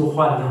ክርስቶስ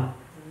ምዃና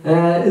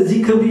እዚ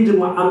ክብሪድ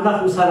አምላክ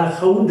ምሳና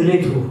ኸውን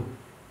ድሌቱ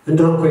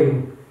እንደርኮዩ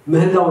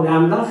ምህላው ናይ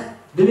አምላክ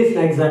ድሌት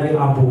ናይ እግዚአብሔር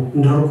አቦ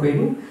እንደርኮዩ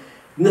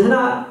ንህና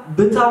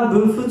በጣም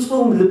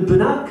በፍጹም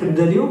ልብና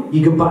ክንደልዩ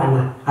ይግባአና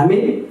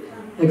አሜን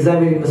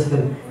እግዚአብሔር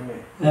ይመስገን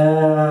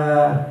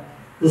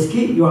እስኪ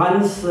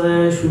ዮሐንስ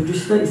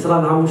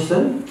 6:25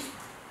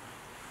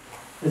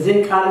 እዚ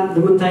ቃል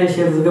ድምንታይ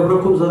ሼር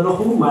ዝገብረኩም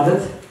ዘለኹም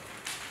ማለት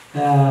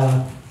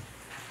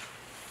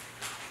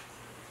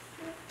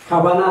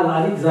ካባና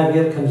ለአሊ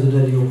እግዚአብሔር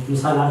ከምዝደልዩ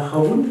ምሳና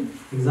ኸውን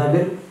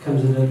እግዚአብሔር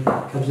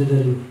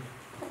ከምዝደልዩ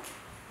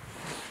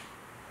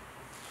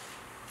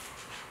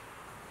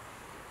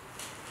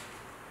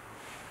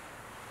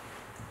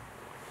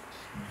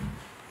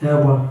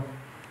ያባ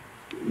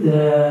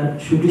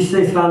ሹዲስታ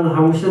ኢስራን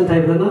ሐሙሽን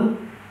ታይብለና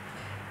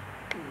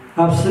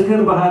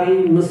አብስገር ባህሪ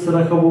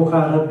መስረከቦካ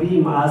ረቢ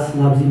ማአስ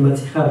ናብዚ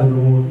መጽኻ ብሎ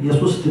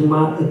ኢየሱስ ድማ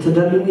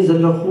እትደልኒ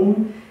ዘለኹም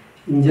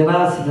እንጀራ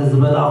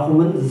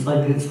ስለዝበላኹምን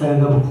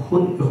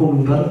ዝጸገብኩን ይኹም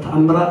በር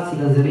ተአምራት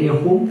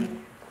ስለዝርኢኹም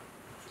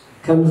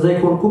ከም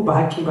ዘይኮንኩ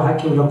በሐቂ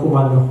ብለኩም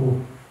ኣለኹ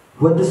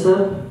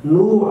ወድሰብ ኑ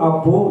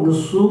አቦ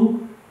ንሱ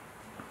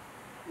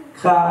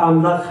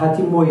أملاك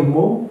خاتمه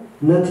يمو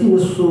نتي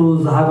نسو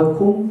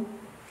زهبكم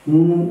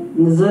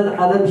نزل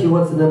عالم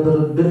هيوت نبر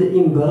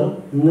بالإمبر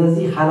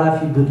نزي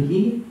حلافي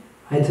بالإي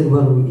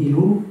هيتبرو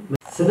إلو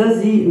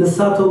سلازي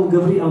نساتهم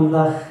قبري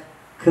أملاك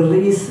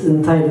كالرئيس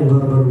انتاي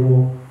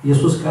نبربرو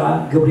يسوس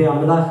كا قبري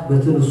أملاك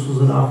بتنسو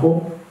زلاخو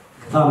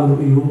كتامنو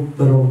إيو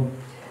برو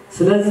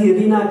سلازي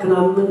رينا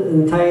كنامن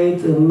انتاي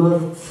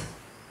مرت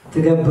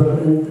تقبر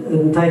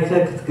انتاي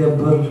كاك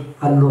تقبر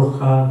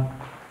اللوخا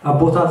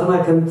أبوتاتنا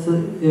كنت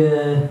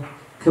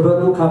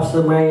كبرو كاب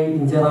سماي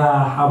انجرا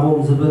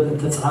حابوم زبد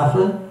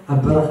تتصعافه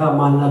أبرخا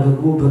معنا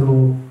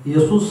بلو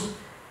يسوس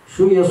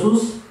شو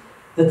يسوس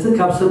ات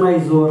كاب سماي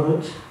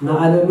زورج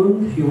نعلمون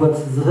هيوت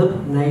زهب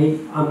ناي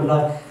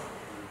أملاك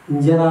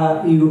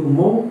انجرا إيو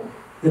أمو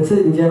ات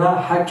انجرا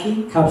حكي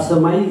كاب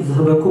سماي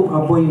زهبكم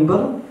أبو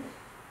ينبر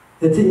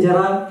ات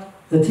انجرا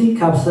اتي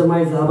كاب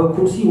سماي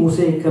زهبكم سي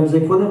موسى كم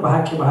زيكونا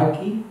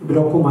بحكي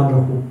بلوكم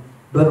عدوكم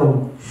برو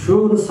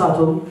شو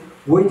نساتهم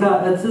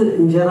ويتا ات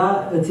انجرا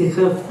اتي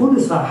خف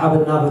كل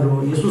صاحبنا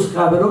بلو يسوس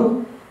قابلو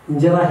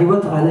انجرا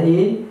هيوت انا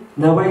ايه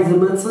نباي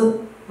زمص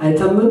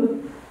ايتمن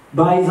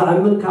باي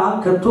زعمن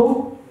كا كتو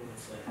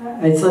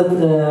ايصن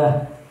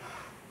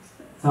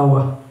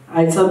هوا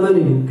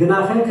ايصمن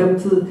غناخه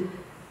كمت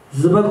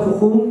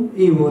زبلكم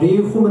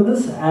يوريكم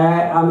الناس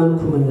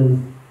امنكم النن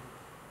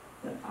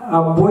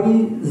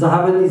ابوي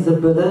ذهبني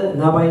زبده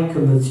نباي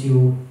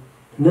كمصيو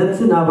نت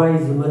نباي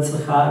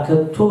زمصخا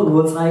كتو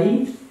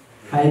وصاي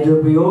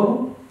هيدربيو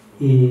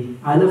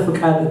أنا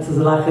فكاد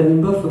تزلاخن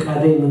ينبر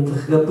فكادي من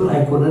تخبر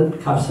أيكونن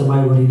كاب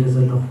سماي وريد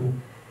زلخو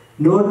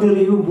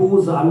نودريو بو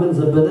زعمن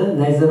زبده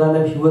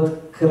نايزرالم هيوت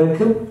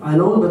كركب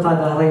أنا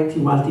بتاع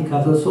مالتي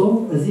كاتنسو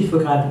أزي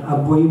فكاد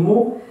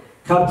أبويمو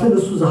كابتن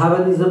السو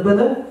زهبني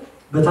زبده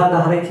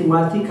بتاع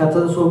مالتي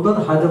كاتنسو بر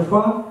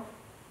حدفوا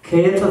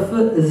كيتف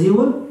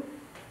زيون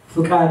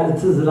فكاد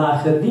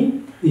تزلاخني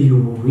يو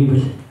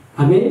ويبل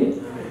أمين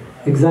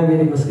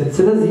إكزاميني مسكت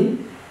سلزي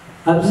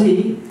أبزي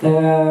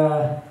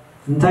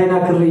انتاينا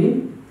كري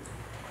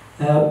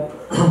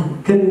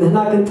كن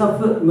هنا كنتف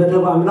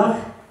مدب أملاخ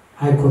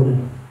هيكونن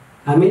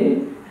أمين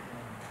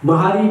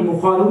مهاري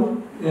مقالو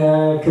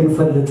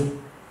كنفلت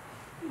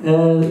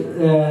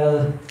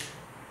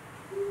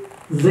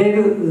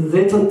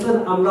زي تنطن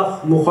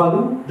أملاخ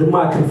مقالو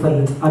دما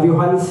كنفلت أبي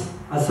يوحنس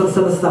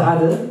السلسلة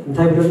هذا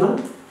انتاي بدنا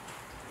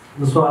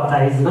نسوع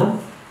تعيزنا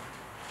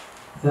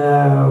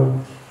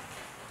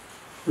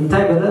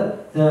انتاي بدأ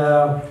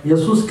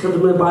يسوس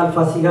كرم بعد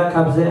فاسيغا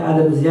كابزي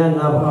على مزيان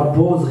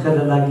أبو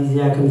زخلا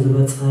لاجيزيا كم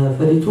زبط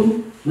فريتو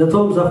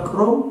نتوم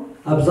زفكرهم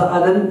أبزا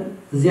علم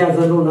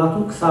زيازلو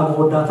ناتو كسام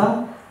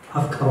وداتا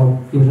أفكرهم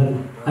يبلن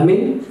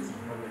أمين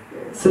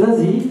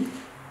سلازي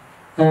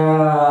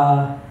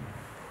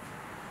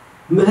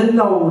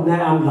مهلاو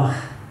ناي أملاخ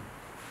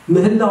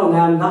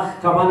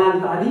كمانان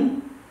العلي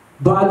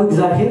بعلو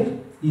جزاهير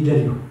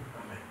يدلو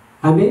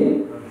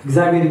أمين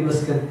جزاهير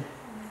يمسكن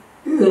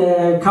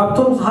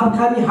كابتوم زهاب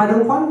كاني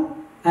حدنقان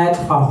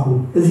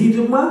أتفاهم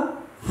زيدما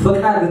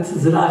فكرت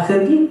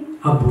زلاخري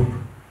أبوي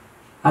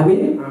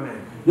أمين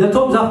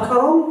نتوم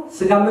زفكرهم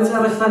سجامة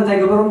أرشتان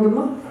تجبرهم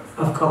دما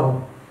أفكرهم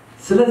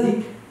سلزي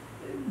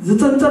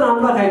زتنتن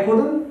أملاك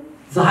هيكونن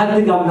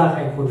زهاد أملاك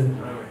هيكونن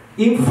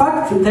in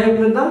fact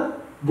تايبنا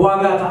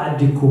بواقات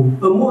عديكم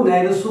أمو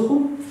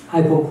نايرسوكم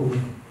هيكونكم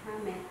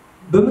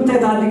بمتى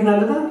تعدينا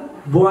لنا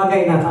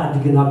بواقينا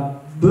تعدينا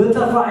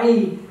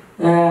بتفاعي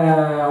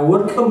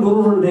وركم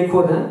برور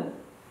ديكونا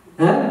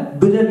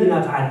بدنا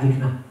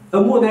تعدينا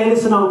أمو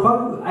نايرسنا نقول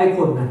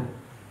أيكونا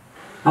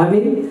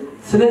أمين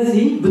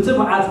سلزي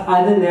بتبعت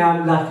على نعم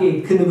لكن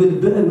كنبل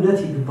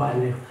بأمنتي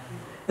ببالله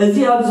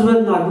أزي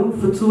أبزمن نادو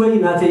فتوي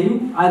ناتيو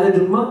على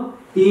دما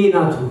إيه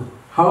ناتو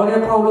حوالي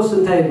باولوس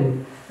انتايلو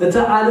أنت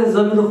على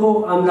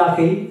زمنكو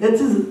أملاكي أنت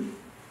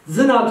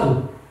زناتو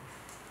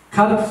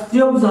كانت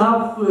يوم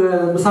ذهب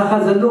مساخة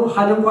زلو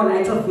حدا كان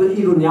عيطف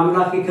إيلون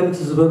يعملاكي كم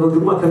تزبرو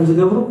دما كم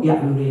زجبرو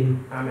يعملوا إيلو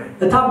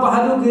أتابع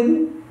حدا كن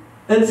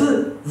أنت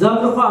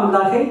زمنكو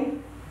أملاكي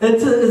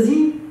أنت أزي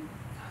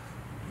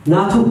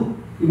ناتو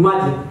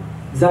imagine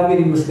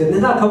زاميري مسكن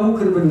هذا كم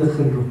ممكن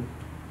بنخلو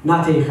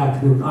ناتي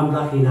خاكنو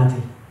أملاكي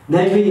ناتي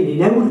نايبيني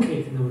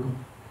نايولكي كنو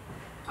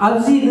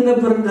أبزي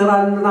ننبر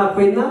دراننا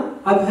كوينا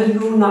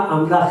أبهلونا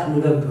أملاك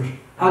ننبر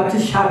أبت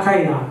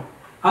شاكاينا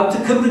أبت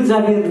كبر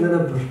زامير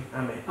ننبر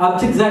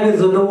أبت زامير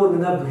زنو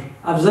ننبر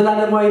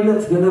أبزلنا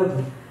ماينت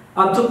ننبر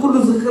أبت كل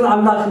ذكر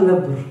أملاك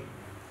ننبر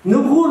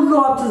نقول له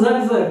أبت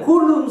زاكزا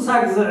كل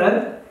مساكزا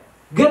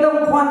قدم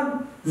قوان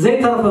زي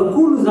طرف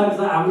كل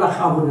زاكزا أملاك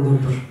أبو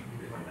ننبر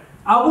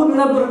أبو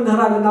ننبر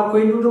دراننا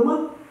كوينو دما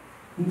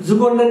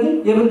زقولني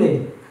يبلي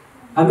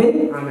أمين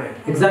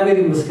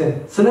إكزاميري مسكن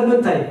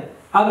سنبتاي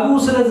أبو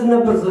سلز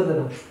نبر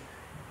زلنا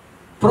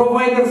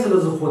provider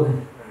سلز خونه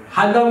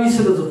حلاوي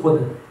سلز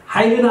خونه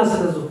حيلنا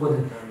سلز خونه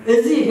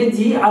إزي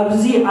هدي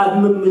أبزي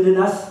أدم من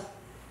الناس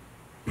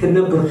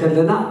كنبر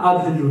خلنا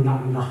أبهلونا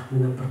أملاك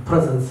نبر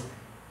presence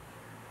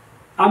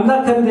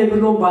أملاك كم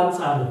نبلون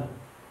بانسال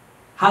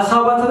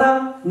حساباتنا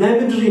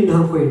نمدري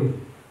نهر كوينو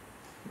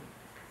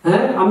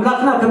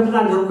أملاكنا كم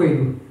تنا نهر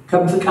كوينو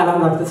كم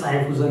تكلمنا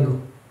تسعيفو زلو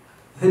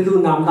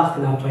هلونا أملاخ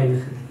كناتو أي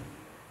نخل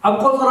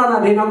أبقصرنا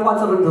دينا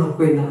قاطر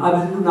نهركوينا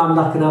أبهلونا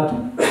أملاخ كناتو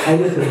أي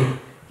نخل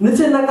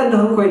نتسنا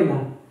كنهركوينا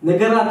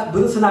نجارات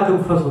برسنا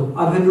كمفسو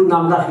أبهلونا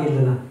أملاخ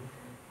يلنا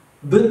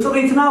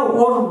بطريقنا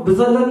أور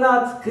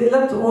بزلنات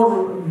كلت أور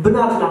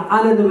بناتنا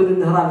أنا نبل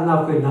نهرالنا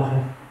كوينا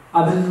خير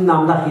أبهلونا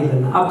أملاخ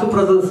يلنا أبتو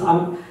برزنس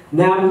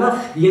نعملاخ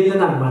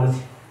يلنا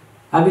مالتي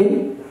أمين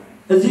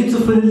أزيد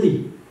تفرلي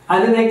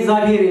أنا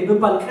نكذابيري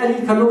ببال قليل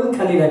كانوا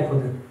قليل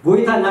أيكونن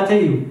قويتا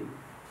ناتيو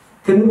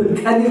كنقول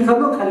قليل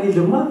كانوا قليل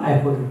لما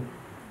أيكونن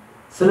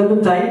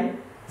سلامتاي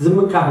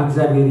زمكاه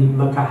እግዚአብሔሪ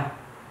መካህ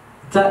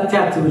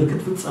ታትብል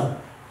ክትፍጸም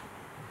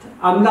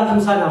አምላክ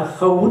ምሳና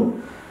ኸውን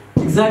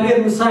እግዚአብሔር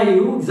ምሳዩ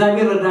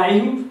እግዚአብሔር ረዳዩ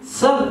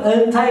ሰብ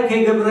እንታይ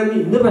ከይገብረኒ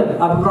ንበል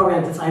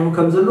አብራውያን ተጻይሙ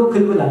ከምዘሎ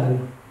ክልብል አለና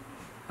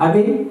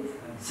አሜን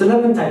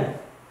ስለምንታይ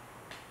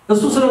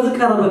እሱ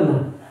ስለዝቀረበና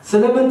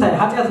ስለምንታይ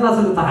ኃጢአትና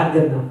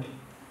ስለተሐገና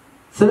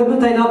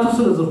ስለምንታይ ናቱ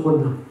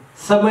ስለዝኾና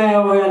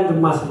ሰማያውያን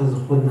ድማ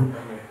ስለዝኾና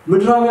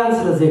ምድራውያን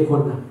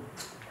ስለዘይኮና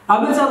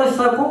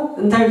አመጻረሽታኮ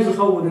እንታይ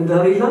ዝኸውን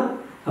እንደሪና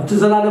ኣብቲ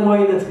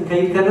ዘላለማዊነት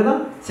ከይድ ከደና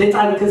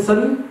ሰይጣን ከሰሉ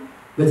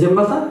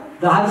በጀመርታ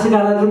ዳህር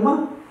ስጋና ድማ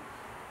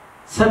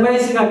ሰማይ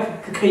ስጋ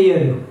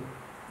ከቀየረ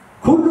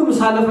ሁሉም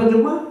ሳለፈ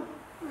ድማ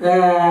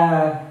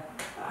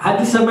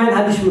ሐዲስ ሰማይን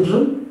ሐዲስ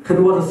ምድርን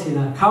ክንወርሲና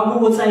ካቡ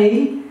ወጻይ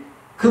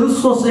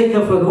ክርስቶስ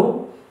ዘይከፈሎ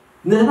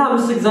ነህና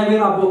ምስ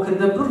እግዚአብሔር አቦ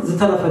ከነብር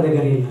ዝተረፈ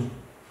ነገር የለም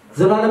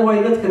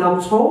ዘላለማዊነት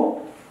ከናምጾ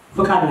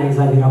ፈቃድ ላይ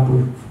እግዚአብሔር አቦ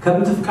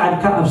ከምት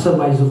ፈቃድካ ኣብ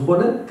ሰማይ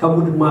ዝኾነ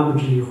ከሙድማ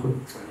ምድር ይኹን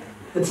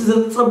እቲ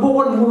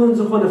ዘጽበውን ሙሉን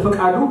ዝኾነ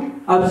ፈቃዱ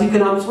ኣብዚ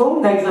ከናምጾ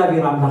ናይ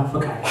እግዚአብሔር አምላክ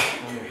ፈቃድ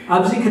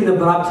ኣብዚ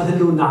ከነብር ኣብ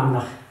ህልውና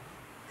አምላኽ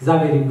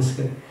እግዚአብሔር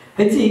ይመስገን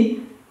እቲ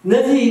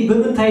ነዚ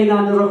በምንታይና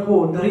ንረክቦ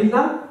ድሪልና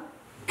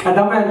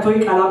ቀዳማይ አንቶይ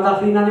ቃል አምላኽ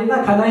ሊናና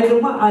ከላይ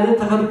ድማ አነ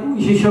ተኸልኩ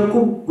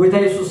ይሸሸኩም ጎይታ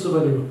ኢየሱስ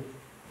በልዩ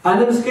አነ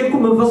ምስከልኩ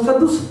መንፈስ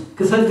ቅዱስ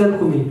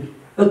ከሰደልኩም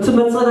እቲ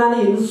መጸናኔ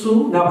ንሱ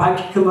ናብ ሐቂ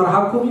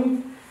ከመርሐኩም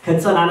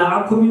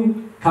ከጸናናዓኩም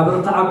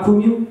ካብርታዓኩም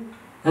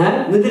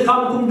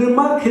ንድኻምኩም ድማ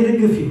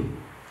ክድግፍ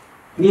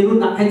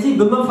ይሉና እቲ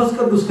በመንፈስ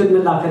ቅዱስ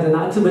ከመላከለና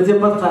እቲ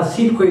መጀመርታ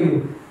ሲል ኮይኑ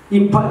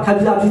ኢምፓክት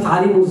ካብዚ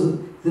ታሪሙ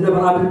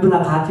ዝነበረ አብልብና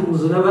ታቲሙ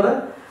ዝነበረ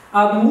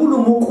ኣብ ሙሉ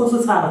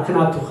ሙቁጽጻር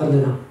ክናቱ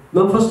ኸለና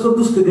መንፈስ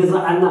ቅዱስ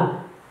ከገዛዓና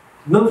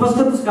መንፈስ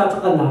ቅዱስ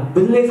ካጠቀና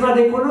ብሌትራ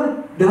ደይኮነ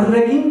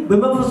ደረጊን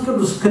በመንፈስ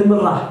ቅዱስ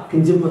ክንምራህ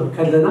ክንጅምር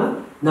ከለና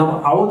ናብ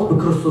ዓወት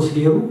በክርስቶስ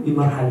ሊሩ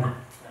ይመርሐና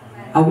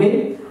አሜን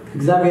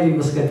እግዚአብሔር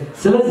ይመስገን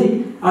ስለዚህ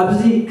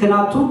ኣብዚ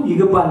ክናቱ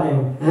ይገባናዩ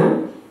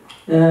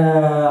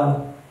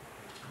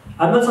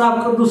አመጽሐፍ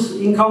ቅዱስ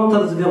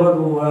ኢንካውንተር ዝገበሉ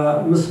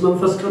ምስ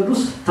መንፈስ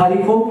ቅዱስ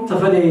ታሪኮም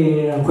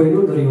ተፈለየ ኮይኑ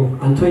ድሪዮ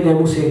አንቶይ ናይ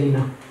ሙሴሊና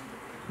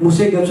ሙሴ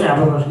ገጹ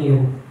ያበራሽ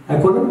ነው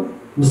አይኮንም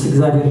ምስ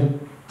እግዚአብሔር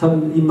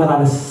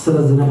ይመላለስ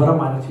ስለዝነበረ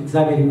ማለት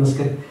እግዚአብሔር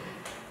ይመስገን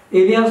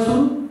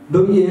ኤልያሱን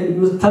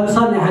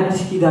ተምሳሌ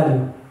ሐዲስ ኪዳን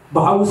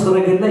በሐው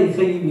ሰረገላ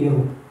ይኸይም ይሩ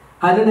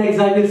አለና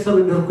እግዚአብሔር ሰብ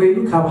እንደርኮይኑ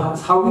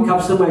ሐዊ ካብ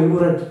ሰማይ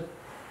ይወረድ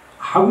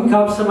ሐዊ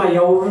ካብ ሰማይ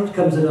ያወርድ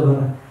ከምዝነበረ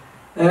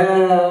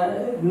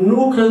ኑ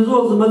ከዞ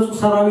ዝመጹ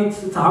ሰራዊት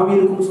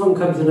ተሐዊልኩም ጾም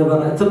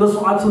ከምዝነበረ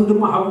ተመስዋዕቱን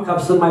ድማ ሐዊ ካብ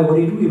ሰማይ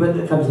ወሪዱ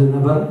ይበልጥ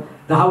ከምዝነበረ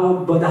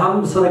ዳሃው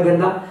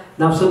ሰረገላ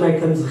ናብ ሰማይ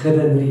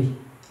ከምዝኸደንሪ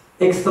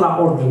ኤክስትራ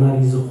ኦርዲናሪ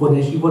ዝኾነ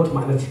ህይወት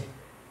ማለት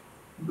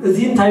እዚ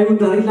እንታይ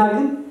ወደሪና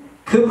ግን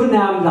ክብርና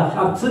አምላኽ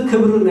ኣብቲ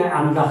ክብርና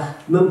አምላኽ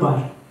መንባር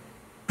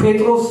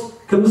ጴጥሮስ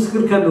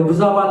ከምስክር ከለው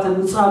ብዛባተ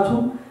ንጻቱ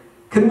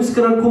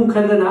ከምስክረኩም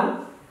ከለና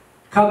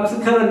ካብቲ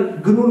ከረን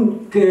ግኑን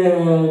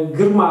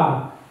ግርማ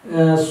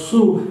እሱ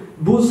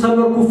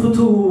ቡሰመርኩ ፍቱ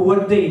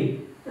ወደይ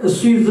እሱ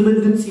ዝብል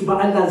ድምጽ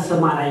በአላ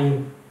ሰማዓዩ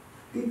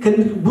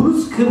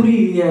ብሉጽ ክብሪ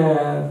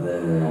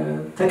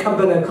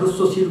ተቀበለ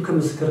ክርስቶስ ይሉ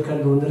ከምስክር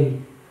ከለው ንሪ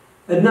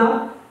እና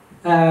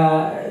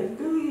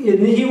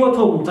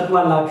ንህይወቶም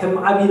ጠቅላላ ከም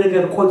ዓቢ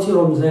ነገር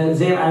ቆንጽሮም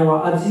ዘይራይዋ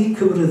ኣብዚ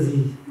ክብር እዚ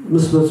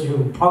ምስበጽሑ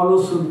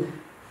ጳውሎስ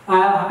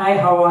አይ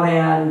ሐዋርያ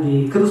እንዲ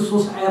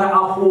ክርስቶስ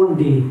አይራአኹ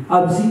እንዲ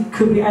ኣብዚ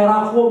ክብሪ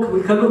አይራአኹ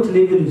ክብል ከሎ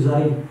ትሌብል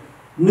ዛሬ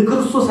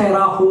ንክርስቶስ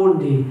አይራአኹ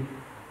እንዲ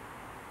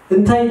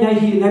እንታይ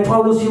ናይ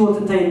ጳውሎስ ህይወት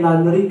እንታይና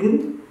ንሪ ግን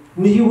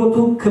ንህይወቱ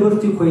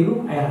ክብርቲ ኮይኑ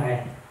አይራአይ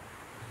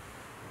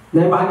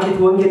ናይ ባቄት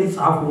ወንጌል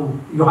ጻፉ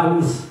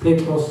ዮሐንስ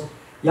ጴጥሮስ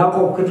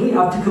ያዕቆብ ክድሪ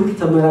ኣብቲ ክብሪ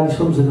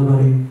ተመላልሶም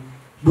ዝነበሩ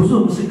ብዙ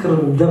ምስክር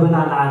ደበና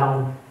ዓላው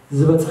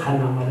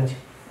ዝበጽሐና ማለት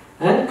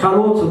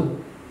ካልኦት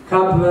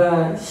ካብ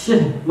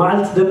ሸህ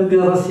ማዓልት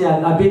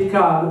ደምገረስያል አቤትካ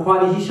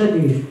እንኳን ይሸድ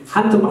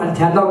ሓንቲ ማዓልት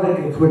ያላው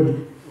ነገር ክብል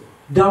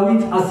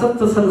ዳዊት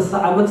 13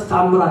 ዓመት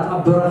ተአምራት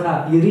አበረኻ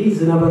ይሪ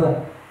ዝነበረ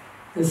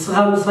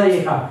እስኻም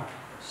ሳይኻ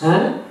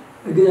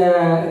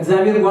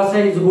እግዚአብሔር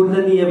ዋሳይ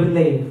ዝጎለኒ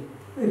የብለይ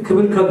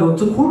ክብል ከሎ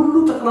ሁሉ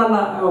ጠቅላላ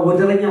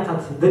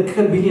ወደረኛታት ደቀ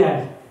ቢልያል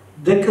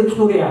ደቀ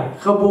ጹሪያ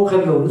ከቦ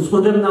ከሎ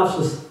ንጹደም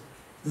ናፍስ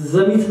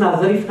ዘሚትና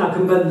ዘሪፍና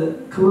ክንበል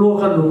ክብሎ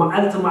ከሎ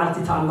ማዓልት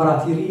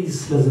ተአምራት ይሪ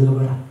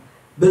ስለዝነበረ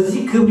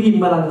በዚህ ክብሪ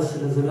ይመላለስ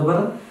ስለነበረ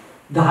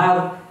ዳሃር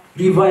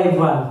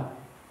ሪቫይቫል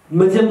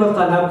መጀመርታ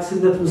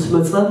ናብክስነት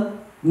መስመጸ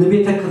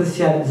ንቤተ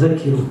ክርስቲያን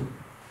ዘኪሩ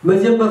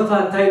መጀመርታ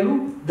ታይሉ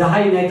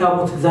ደሃይ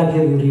ናይታቦት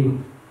እግዚአብሔር ይሪዩ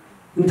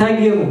እንታይ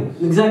ገይሩ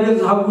እግዚአብሔር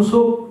ዝሐጉሶ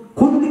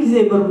ኩሉ ጊዜ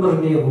መርመር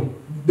ነይሩ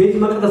ቤት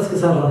መቅደስ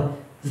ከሰራ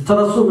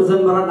ዝተረሱ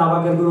መዘመራን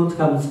አባገልግሎት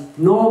ካምጽ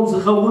ኖም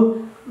ዝኸውን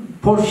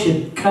ፖርሽን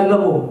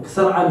ቀለቦ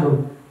ከሰርዓሉ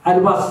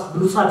አልባስ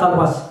ብሉጻት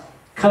አልባስ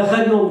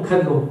ከኸኖም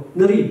ከሎ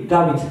ንሪ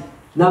ዳዊት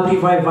ናብ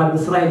ሪቫይቫል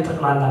እስራኤል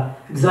ተቅላላ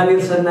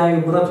እግዚአብሔር ሰናይ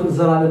ምረቱን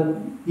ዘላለም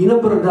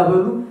ይነብር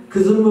እንዳበሉ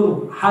ክዝምሩ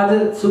ሓደ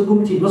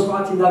ስጉምቲ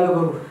መስዋዕት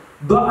እንዳገበሩ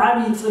በዓሊ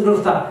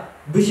ጽድርታ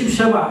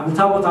ብሽብሸባ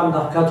ንታቦት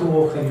አምላኽ ካትዎ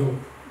ኸዩ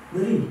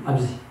ንሪ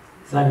አብዚ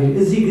እግዚአብሔር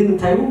እዚ ግን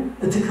ታዩ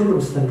እትክብር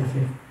ምስተንከፈ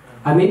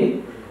አሜን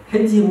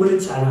ሕጂ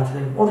ምርጫ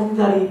ናትና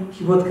ኦርዲናሪ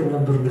ህይወት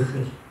ከነብር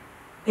ንኽል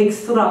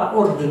ኤክስትራ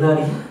ኦርዲናሪ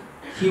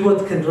ህይወት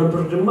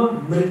ከነብር ድማ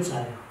ምርጫ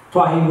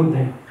ተዋሂቡና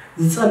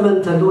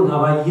ዝጸመንተሎ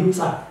ናባይ ይምጻ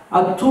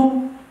አቱም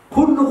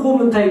ኩልኩም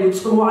እንታይ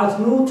ጽሙዓት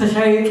ነው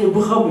ተሻይጡ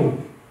ብኸሙ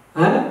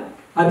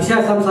አብሻ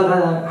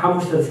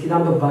 55 እስኪ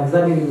ናምበባ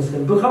እግዚአብሔር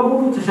ይመስገን ብኸሙ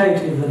ተሻይጡ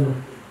ይበልና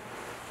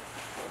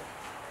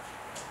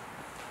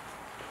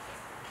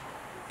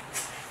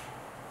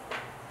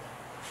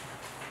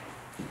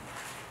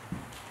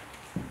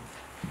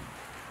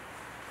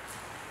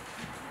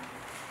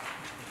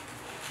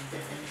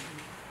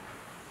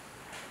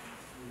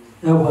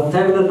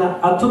ወንታይብለና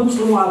አቱም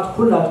ጽሙዓት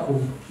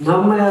ኩላትኩም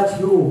ናማያት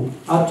ነው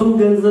አቱም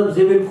ገንዘብ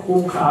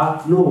ዘቤልኩም ከአ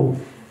ነው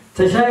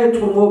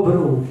ተሻይጡሞ ብሉ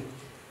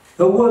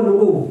እወኑ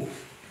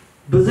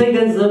በዘይ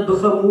ገንዘብ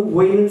ብኸሙ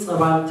ወይን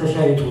ጸባን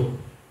ተሻይጡ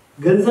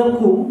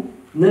ገንዘብኩም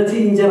ነቲ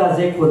እንጀራ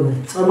ዘይኮነ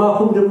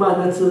ጸማኩም ድማ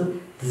ነቲ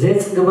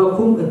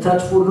ዘይጽግበኩም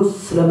እታጥፉሉስ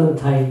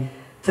ስለምንታይ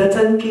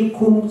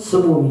ተጠንቂኩም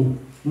ስሙኒ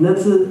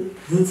ነቲ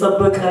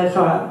ዝጸበቀ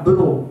ብሉ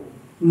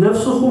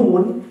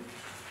ነፍስኹምን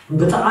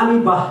በጣዕሚ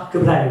ባህ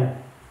ክብራይ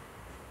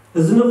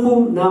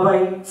እዝንኩም ናባይ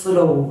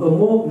ጽለው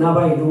እሞ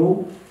ናባይ ነው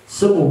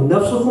ስሙ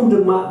ነፍስኩም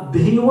ድማ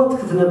በህይወት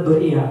ክትነብር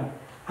ኢያ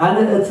አነ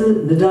እት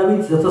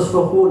ንዳዊት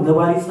ዘተስፈኹ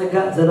ነባሪ ጸጋ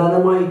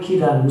ዘላለማዊ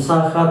ኪዳን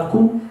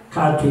ምሳኻትኩም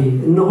ካአቱ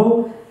እንሆ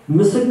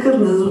ምስክር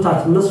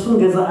ንህዝብታት መስፍን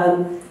ገዛአን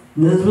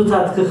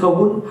ንህዝብታት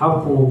ክኸውን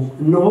ሐብኩ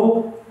እንሆ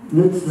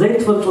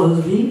ዘይትፈልጦ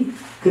ህዝቢ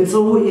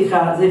ክትጽው ኢኻ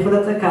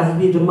ዘይፈለጠካ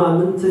ህዝቢ ድማ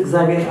ምንት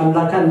እግዚአብሔር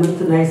አምላካን ምንት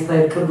ናይ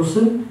እስራኤል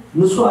ቅዱስን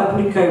ንሱ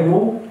አፍሪካይሞ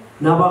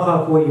ናባኻ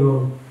ኮዮ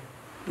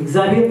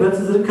እግዚአብሔር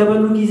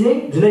በትዝርከበሉ ጊዜ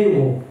ድለይሞ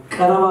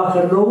ቀረባ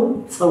ከለው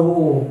ጸውኦ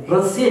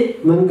ረሲዕ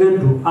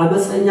መንገዱ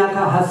አመፀኛካ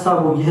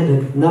ሐሳቡ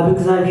ይሄደግ ናብ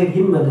እግዚአብሔር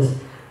ይመለስ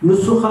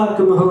ንሱኻ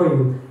ክምህሮዩ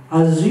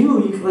አዝዩ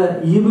ይቅረ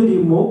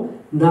ይብልሞ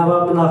ናብ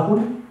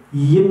አምላኹን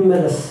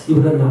ይመለስ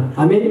ይብለና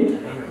አሜን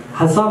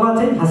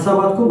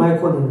ሐሳባትኩም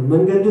አይኮነን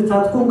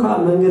መንገድታትኩም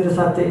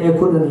ከመንገድታቴ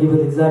አይኮነን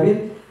ይብል እግዚአብሔር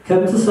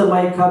ከምት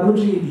ሰማይ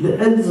ከምድሪ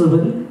ልዕል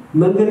ዝብል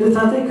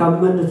መንገድታቴ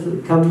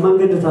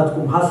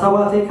ከመንገድታትኩም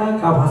ሐሳባቴ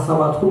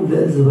ከሐሳባትኩም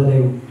ልዕል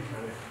ዝበለዩ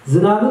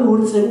ዝናብን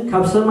ውርጽን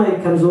ካብ ሰማይ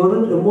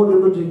ከምዝወርድ እሞ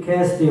ንምድሪ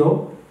ከያስተዮ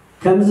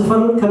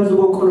ከምዝፈርን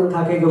ከምዝቦቆልን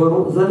ታከይገበሩ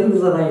ዘሪን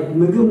ዘራይ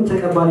ምግብ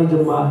ተቀባሊ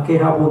ድማ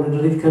ከይሃቦ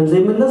ንድሪት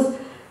ከምዘይመለስ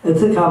እቲ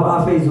ካብ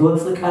አፈይ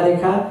ዝወጽእ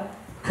ቃሌካ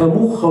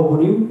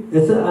ከሙኸውኒው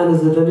እቲ አነ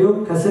ዝደልዮ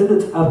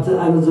ከስልጥ ኣብቲ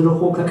አነ ዝልኹ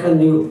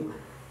ከቀንዩ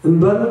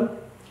እምበር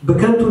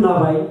በከንቱ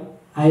ናባይ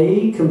አይ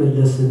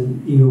ክምለስን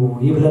እዩ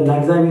ይብለና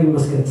እግዚአብሔር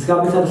ይመስገን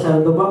እስካመጨረሻ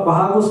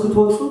በሃጎስ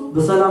ክትወጹ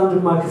በሰላም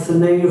ድማ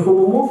ክስነዩ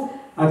ይኹምሞ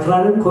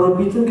አክራንን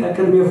ኮረቢትን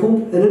ከቀድሜኹም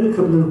እልል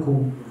ክብልልኩም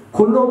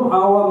ኩሎም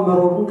አዋም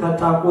መሮሩን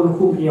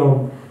ካጣቆልኩም ይው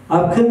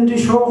አብክንዲ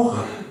ሾኽ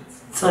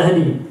ጸህሊ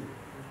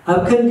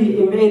አብክንዲ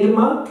እምኤድማ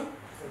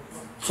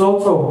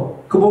ጾጾ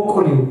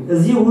ክቦቆልዩ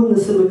እዚሁን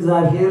ንስም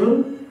እግዚአብሔርን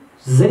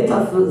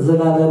ዘይጣፍ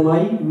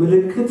ዘላለማይ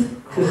ምልክት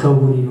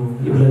ክኸውን እዩ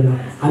ይብለና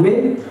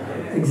አሜን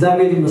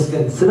እግዚአብሔር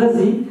ይመስገን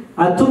ስለዚህ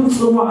አቱም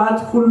ጽሙዓት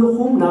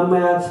ኩልኩም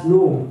ናማያት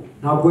ነው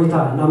ናጎይታ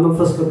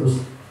ናመንፈስ ቅዱስ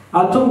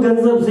አቱም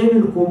ገንዘብ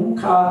ዘይልኩም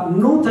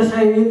ከኑ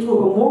ተሻይጡ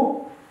እሞ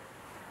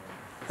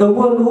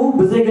እወኑ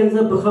በዘይ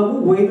ገንዘብ ብኸሙ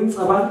ወይን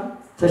ጸባን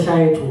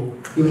ተሻይጡ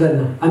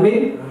ይብለና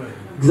አሜን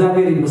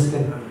እግዚአብሔር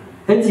ይመስገን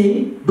እንጂ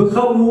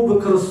ብኸሙ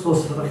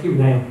በክርስቶስ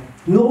ረኺብናዮ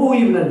ነው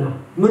ይብለና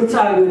ምርጫ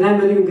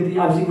ናይመን እንግዲህ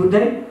አብዚ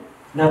ጉዳይ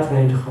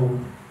ናትናይ ድኸው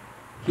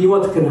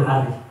ህይወት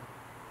ክንሃሪ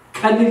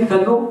ቀሊል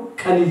ከሎ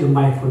ቀሊል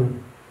ማይሆን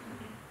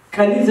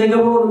ቀሊል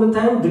ዘገብሮን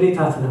ምንታየው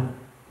ድሌታትና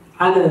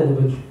አነ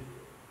ንብል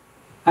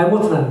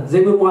አይሞትና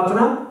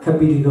ዘይመሟትና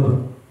ከቢድ ይገበሩ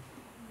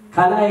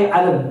ካላይ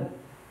ዓለም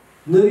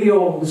ንሪዮ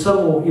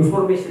ንሰሞ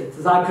ኢንፎርሜሽን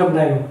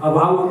ተዛከብናዮ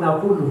አብሃውና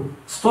ሁሉ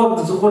ስቶክ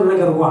ዝኮነ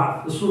ነገር ዋዕ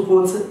እሱ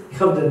ኮንጽ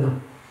ይከብደና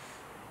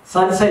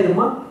ሳልሳይ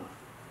ድማ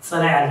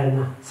ጸላይ አለና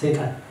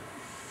ሰይጣን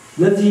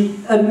ነዚ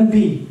እንቢ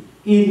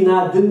ኢልና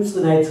ድምጽ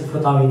ናይት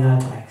ፈታዊና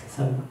ታይክ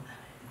ሰማ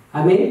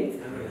አሜን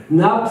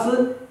ናብስ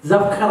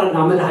ዘፍቀረና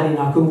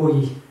መድኃኒና ክንጎይ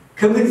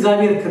ክብር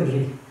እግዚአብሔር ክብሪ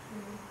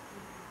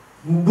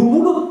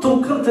በሙሉ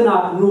ተንከርተና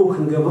ነው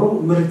ክንገብሮ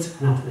ምርጥ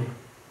ናት ነው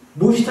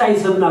ቡሽታይ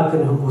ሰምና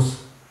ክንህቁስ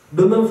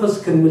በመንፈስ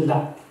ክንምላ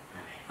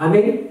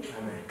አሜን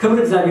ክብር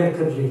እግዚአብሔር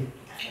ክብሪ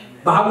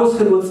በሐጎስ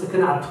ክንወጽ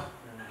ክንአቱ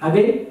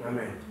አሜን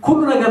ኩሉ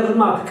ነገር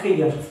ድማ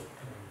ከቀየር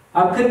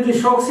አብክንድ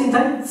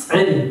ሾክሲንታይ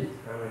ጸሊ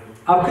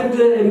አብክንድ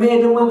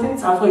እሜደማንታይ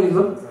ጻጾ ይዘ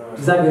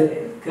እግዚአብሔር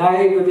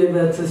ጋይ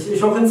በቤት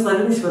ሾክን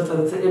ጻድንሽ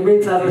ፈጠረት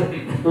እሜታር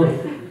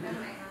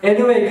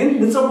anyway ግን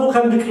ንጽቡ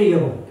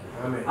ከምድቅየው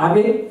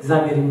አሜን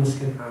እግዚአብሔር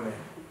ይመስገን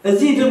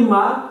እዚህ ድማ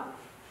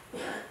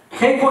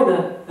ከይኮነ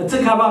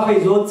እትካባፈይ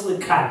ዞት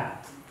ቃል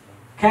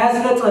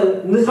ከያስለጠ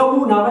ንኸሙ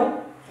ናባይ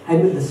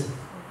አይመለስ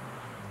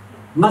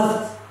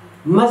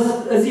must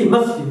እዚህ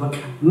must ይበቃ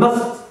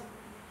must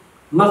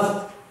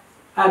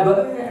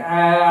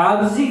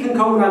አብዚ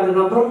ከንከውና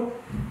ነበር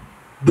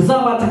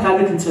ብዛባ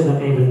ተካለክ እንጸነቀ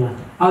ይብልና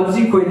አብዚ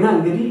ኮይና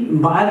እንግዲህ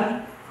በዓል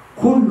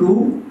ሁሉ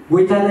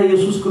ወይታና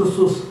ኢየሱስ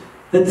ክርስቶስ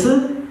እት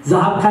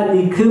ዘሐካኒ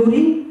ክብሪ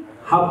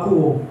ሐቁ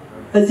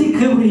እዚህ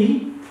ክብሪ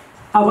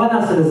አባና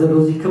ስለዘለው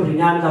እዚህ ክብሪ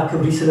ያንዳ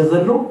ክብሪ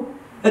ስለዘለው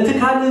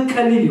እትካለ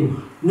ቀልዩ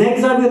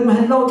ነግዚአብሔር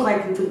መህላው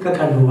ጥራይክ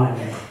ተከቀሉ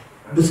ማለት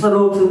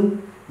በጸሎትን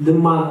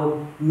ልማኖ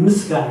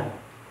ምስጋና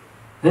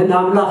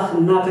ለአምላኽ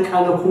እና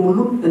ተቃለኩም ሁሉ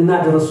እና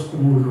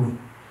ደረስኩም ሁሉ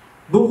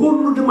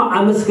በሁሉ ድማ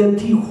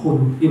አመስገንቲ ይሁን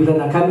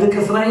ይብለና ከንደቀ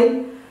እስራኤል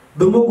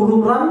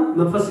በመጉሩምራን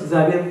መንፈስ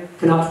እግዚአብሔር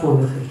ክናጥፎ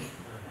ነፍል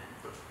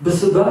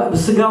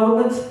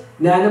በስጋውነት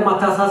ለዓለም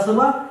አታሳስባ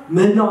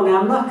ምህናው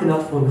ለአምላኽ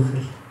ክናጥፎ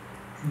ነፍል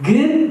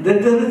ግን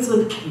ደደር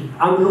ጽድቂ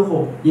አምልኮ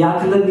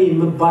ያክለኒ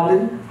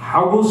መባልን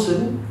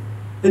ሐጎስን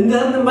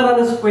እንደህን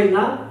መላለስ ኮይና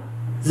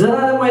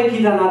ዘላለማዊ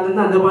ኪዳናልና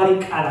ነባሪ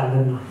ቃል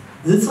አለና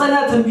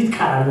ዝጸናት እንቢት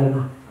ቃል አለና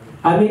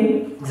አሜን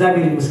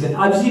እግዚአብሔር ይመስገን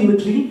አብዚ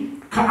ምድሪ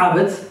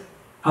ከዓበት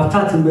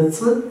አብታት መጽ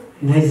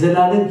ናይ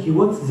ዘላለም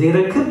ህይወት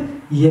ዘይረክብ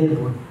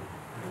የለውም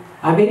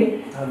አሜን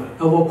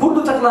አዎ ሁሉ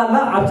ተቀላላ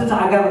አብተ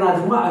አጋርና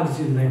ድማ አብዚ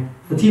ነው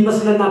እቲ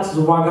መስለና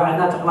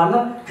ተዝዋጋና ተቀላላ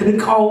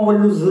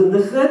ክንቃወመሉ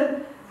ዝንኽል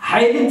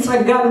ኃይልን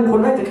ጸጋን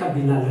እንኮላ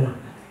ተቀበልናልና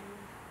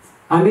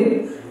አሜን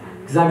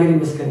እግዚአብሔር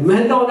ይመስገን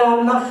ምህላው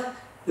ለአምላኽ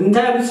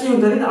እንታይ አብጽዩ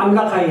እንደልን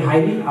አምላኻዊ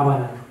ኃይሊ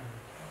አባላት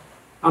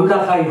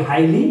አምላኻዊ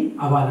ኃይሊ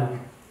አባላት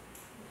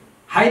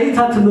ኃይሊ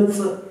ታትመጽ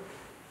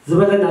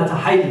ዝበለናታ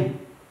ኃይሊ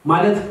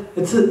ማለት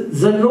እት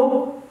ዘሎ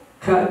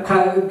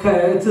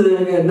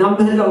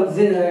ናምህላው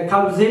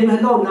ካብ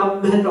ዘይምህላው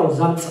ናምህላው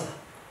ዛምጽ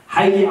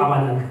ኃይሊ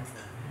አባላት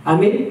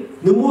አሜን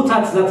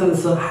ንሞታት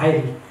ዘተንስ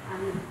ኃይሊ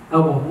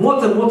አዎ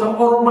ሞተ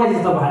ኦሮማይ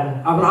ተባለ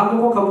አብርሃም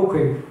እኮ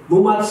ከሞከይ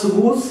ሞማት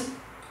ስጉስ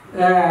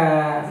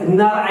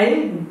እናርአይ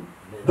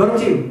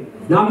በርቲው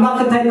ናምላክ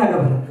ታይና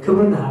ገበረ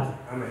ክብርና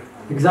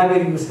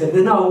እግዚአብሔር ይመስገን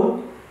ደናው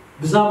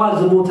ብዛባ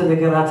ዘሞተ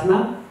ነገራትና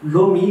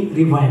ሎሚ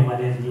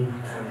ሪቫይቫል ያለና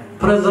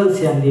ፕሬዘንስ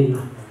ያለና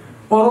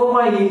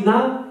ኦሮማይና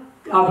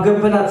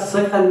አብገበላት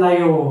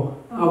ሰቀናዮ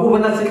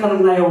አቡበላት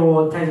ሰቀናዮ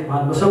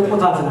ታይባል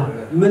መሰቆታትና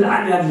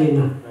ምልዓን ያለና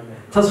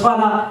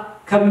ተስፋና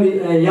ከም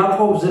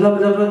ያዕቆብ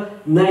ዝለብለበ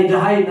ናይ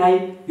ደሃይ ናይ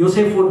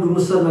ዮሴፍ ወልዱ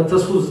መስለ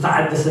ተስፉዝ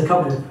ተዓደሰ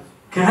ከቡ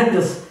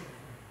ከህደስ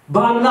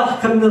በአምላኽ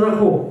ከም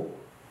ንረክቦ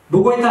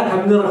በጎይታ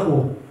ከም ንረክቦ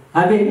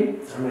አሜን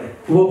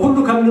ወኩሉ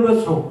ከም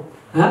ንበጽሖ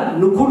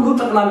ንኩሉ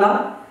ጠቅላላ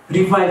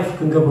ሪቫይቭ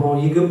ክንገብሮ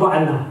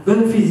ይግባዕና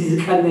በፊዚ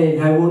ዝቀነ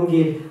ናይ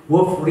ወንጌል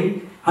ወፍሪ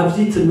አብዚ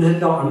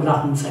ትምህላው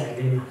አምላኽ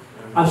ምጻይልና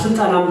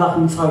አብስልጣን አምላኽ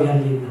ምጻው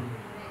ያለና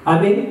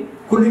አሜን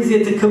ኩሉ ጊዜ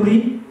ተክብሪ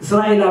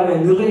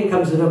እስራኤላውያን ንረይ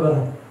ከም ዝነበረ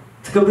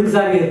ተክብሪ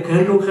እግዚአብሔር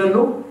ከህሉ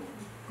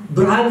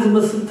ብርሃን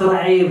ዝመስል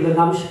ተራእይ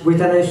ብለናምሽ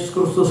ጎይታና ኢየሱስ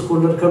ክርስቶስ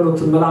ኮለር ከሎት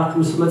መልአክ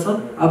ምስመጸ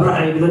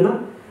አብርሃም ይብለና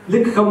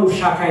ልክ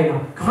ከሙሻካይና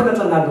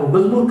ከፈለጠናለው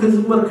መዝሙር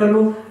ከዝመር ከሎ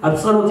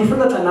አብጸሎት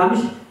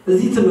ይፈለጠናምሽ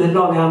እዚህ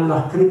ትምህላው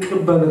ለአምላኽ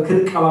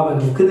ክንቀባበል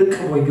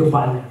ክንቀቦ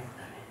ይገባል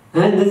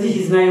እነዚህ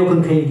ይዝናየው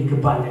ከንከይ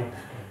ይገባል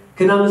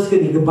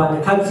ከናመስገን ይገባል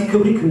ካብዚ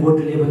ክብሪ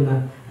ክንጎድል ይበልና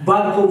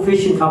ባድ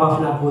ኮንፌሽን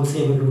ካባፍና ኮጽ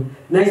ይብሉ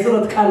ናይ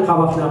ጽረት ቃል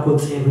ካባፍና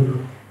ኮጽ ይብሉ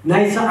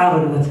ናይ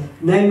ሰዓርነት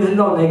ናይ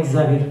ምህላው ናይ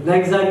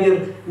እግዚአብሔር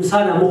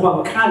ምሳና መቋም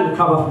ቃል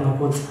ካባፍና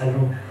ኮጽ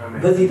አለው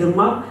በዚህ ድማ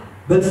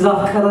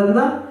በተዛፈቀረና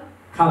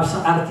ካብ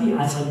ሰዓርቲ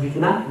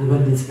አጸብቅና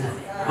ንበልጽ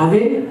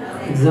አሜን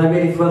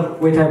እግዚአብሔር ይፈር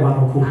ወይታ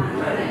ይባረኩ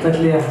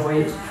ተክሊያ ወይ